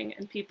they're doing.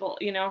 And people,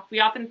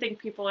 we often think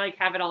people like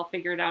have it all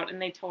figured out,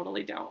 and they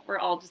totally don't. We're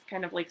all just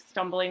kind of like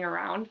stumbling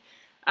around,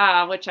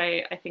 which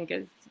I think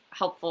is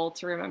helpful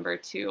to remember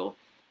too.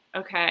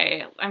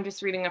 Okay, I'm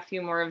just reading a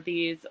few more of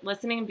these.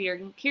 Listening and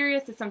being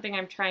curious is something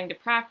I'm trying to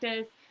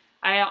practice.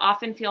 I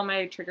often feel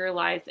my trigger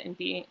lies in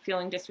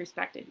feeling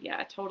disrespected.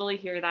 Yeah, totally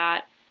hear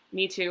that.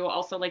 Me too.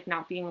 Also, like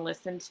not being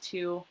listened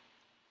to.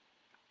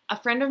 A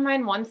friend of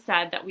mine once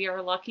said that we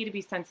are lucky to be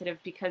sensitive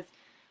because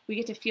we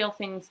get to feel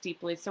things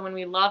deeply. So when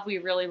we love, we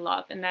really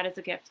love, and that is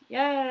a gift.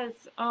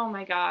 Yes. Oh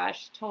my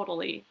gosh,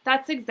 totally.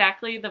 That's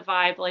exactly the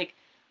vibe like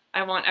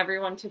I want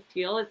everyone to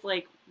feel, is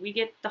like we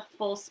get the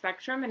full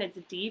spectrum and it's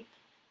deep.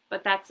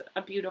 But that's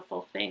a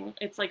beautiful thing.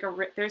 It's like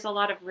there's a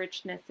lot of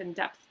richness and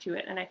depth to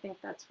it, and I think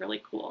that's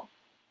really cool.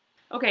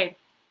 Okay,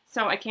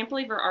 so I can't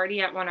believe we're already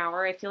at 1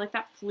 hour. I feel like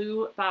that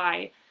flew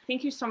by.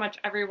 Thank you so much,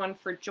 everyone,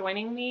 for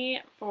joining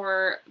me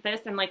for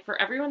this, and like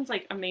for everyone's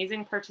like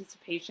amazing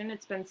participation.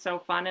 It's been so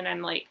fun, and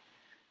I'm like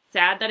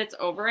sad that it's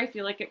over. I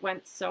feel like it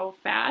went so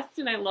fast,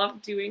 and I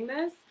love doing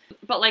this.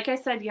 But like I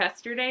said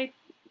yesterday,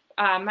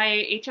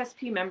 my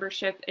HSP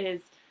membership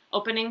is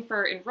opening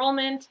for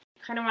enrollment.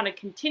 Kind of want to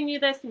continue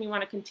this, and you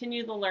want to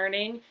continue the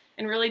learning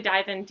and really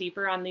dive in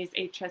deeper on these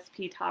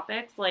HSP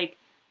topics, like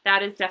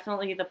that is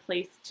definitely the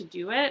place to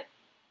do it.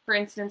 For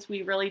instance,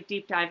 we really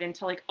deep dive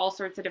into like all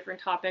sorts of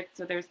different topics.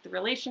 So there's the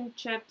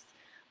relationships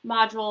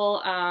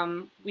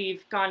module.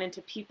 We've gone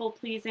into people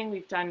pleasing.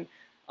 We've done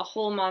a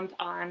whole month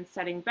on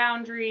setting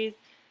boundaries.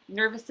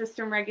 nervous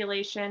system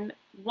regulation.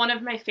 One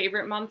of my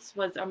favorite months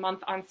was a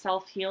month on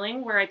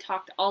self-healing, where I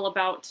talked all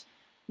about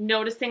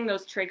noticing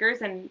those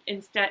triggers and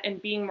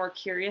being more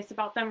curious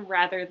about them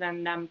rather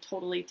than them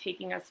totally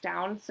taking us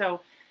down.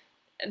 So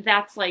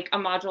that's like a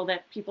module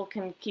that people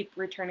can keep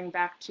returning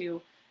back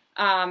to.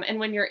 And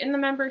when you're in the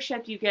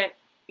membership, you get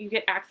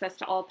access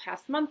to all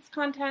past months'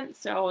 content.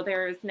 So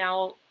there's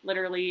now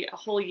literally a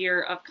whole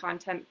year of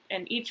content,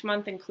 and each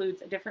month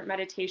includes a different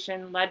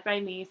meditation led by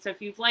me. So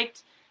if you've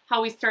liked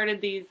how we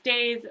started these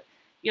days,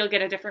 you'll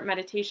get a different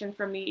meditation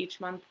from me each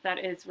month that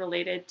is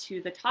related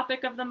to the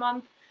topic of the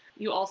month.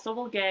 You also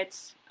will get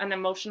an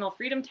emotional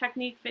freedom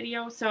technique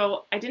video.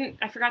 So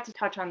I forgot to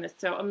touch on this.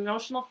 So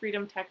emotional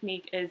freedom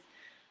technique is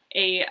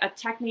a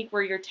technique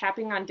where you're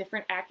tapping on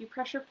different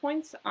acupressure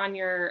points on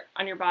your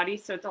body.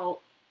 So it's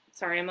all,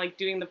 sorry, I'm like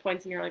doing the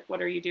points and you're like,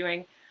 what are you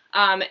doing?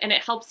 And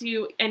it helps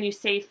you, and you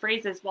say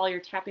phrases while you're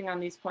tapping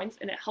on these points,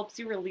 and it helps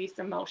you release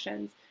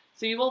emotions.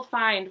 So you will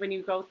find when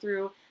you go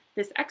through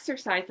this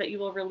exercise that you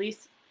will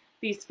release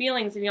these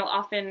feelings, and you'll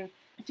often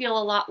feel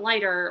a lot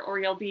lighter, or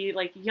you'll be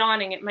like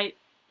yawning. It might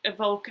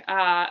evoke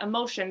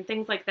emotion,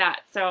 things like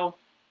that. So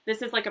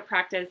this is like a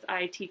practice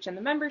I teach in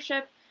the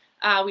membership.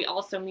 We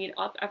also meet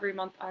up every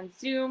month on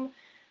Zoom,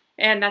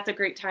 and that's a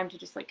great time to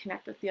just like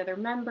connect with the other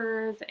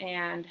members.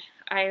 And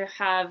I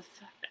have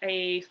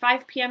a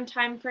 5 p.m.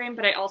 time frame,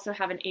 but I also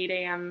have an 8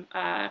 a.m.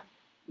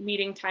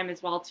 Meeting time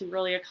as well to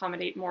really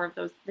accommodate more of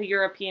those, the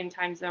European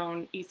time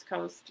zone, East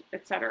Coast,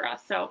 etc.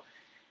 So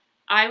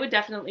I would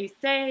definitely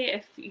say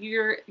if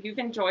you've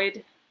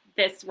enjoyed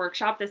this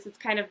workshop, this is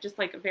kind of just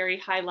like a very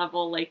high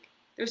level, like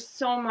there's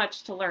so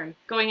much to learn.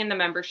 Going in the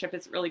membership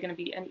is really going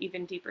to be an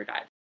even deeper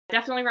dive.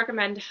 Definitely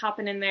recommend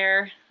hopping in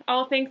there.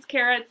 Oh, thanks,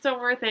 Kara. It's so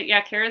worth it.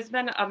 Yeah, Kara's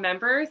been a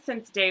member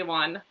since day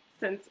one,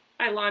 since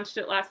I launched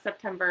it last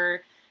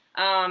September.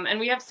 And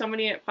we have so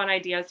many fun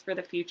ideas for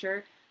the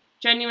future.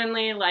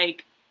 Genuinely,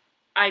 like,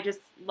 I just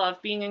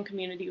love being in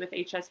community with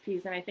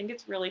HSPs, and I think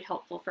it's really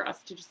helpful for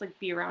us to just like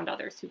be around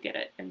others who get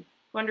it and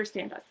who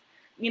understand us.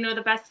 You know,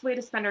 the best way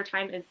to spend our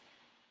time is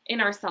in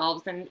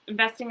ourselves, and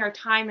investing our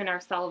time in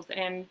ourselves,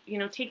 and, you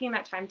know, taking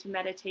that time to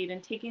meditate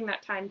and taking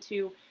that time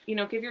to, you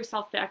know, give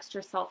yourself the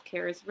extra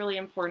self-care is really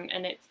important.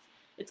 And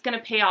it's going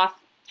to pay off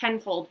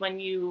tenfold when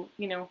you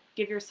know,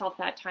 give yourself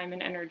that time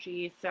and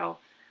energy. So,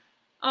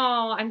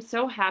 oh, I'm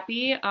so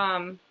happy.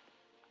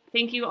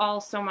 Thank you all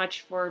so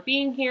much for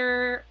being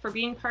here, for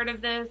being part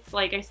of this.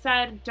 Like I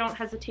said, don't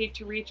hesitate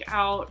to reach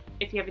out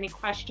if you have any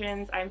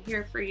questions. I'm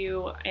here for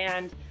you.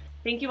 And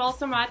thank you all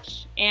so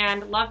much,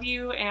 and love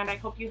you. And I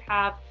hope you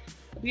have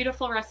a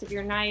beautiful rest of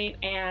your night,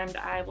 and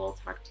I will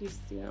talk to you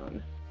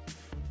soon.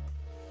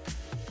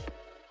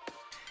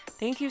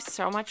 Thank you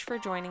so much for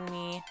joining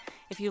me.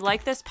 If you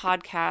like this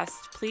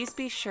podcast, please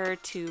be sure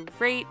to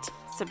rate,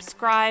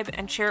 subscribe,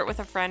 and share it with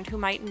a friend who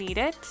might need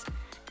it.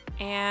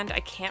 And I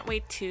can't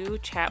wait to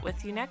chat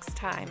with you next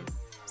time.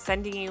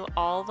 Sending you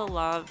all the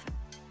love.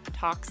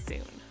 Talk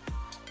soon.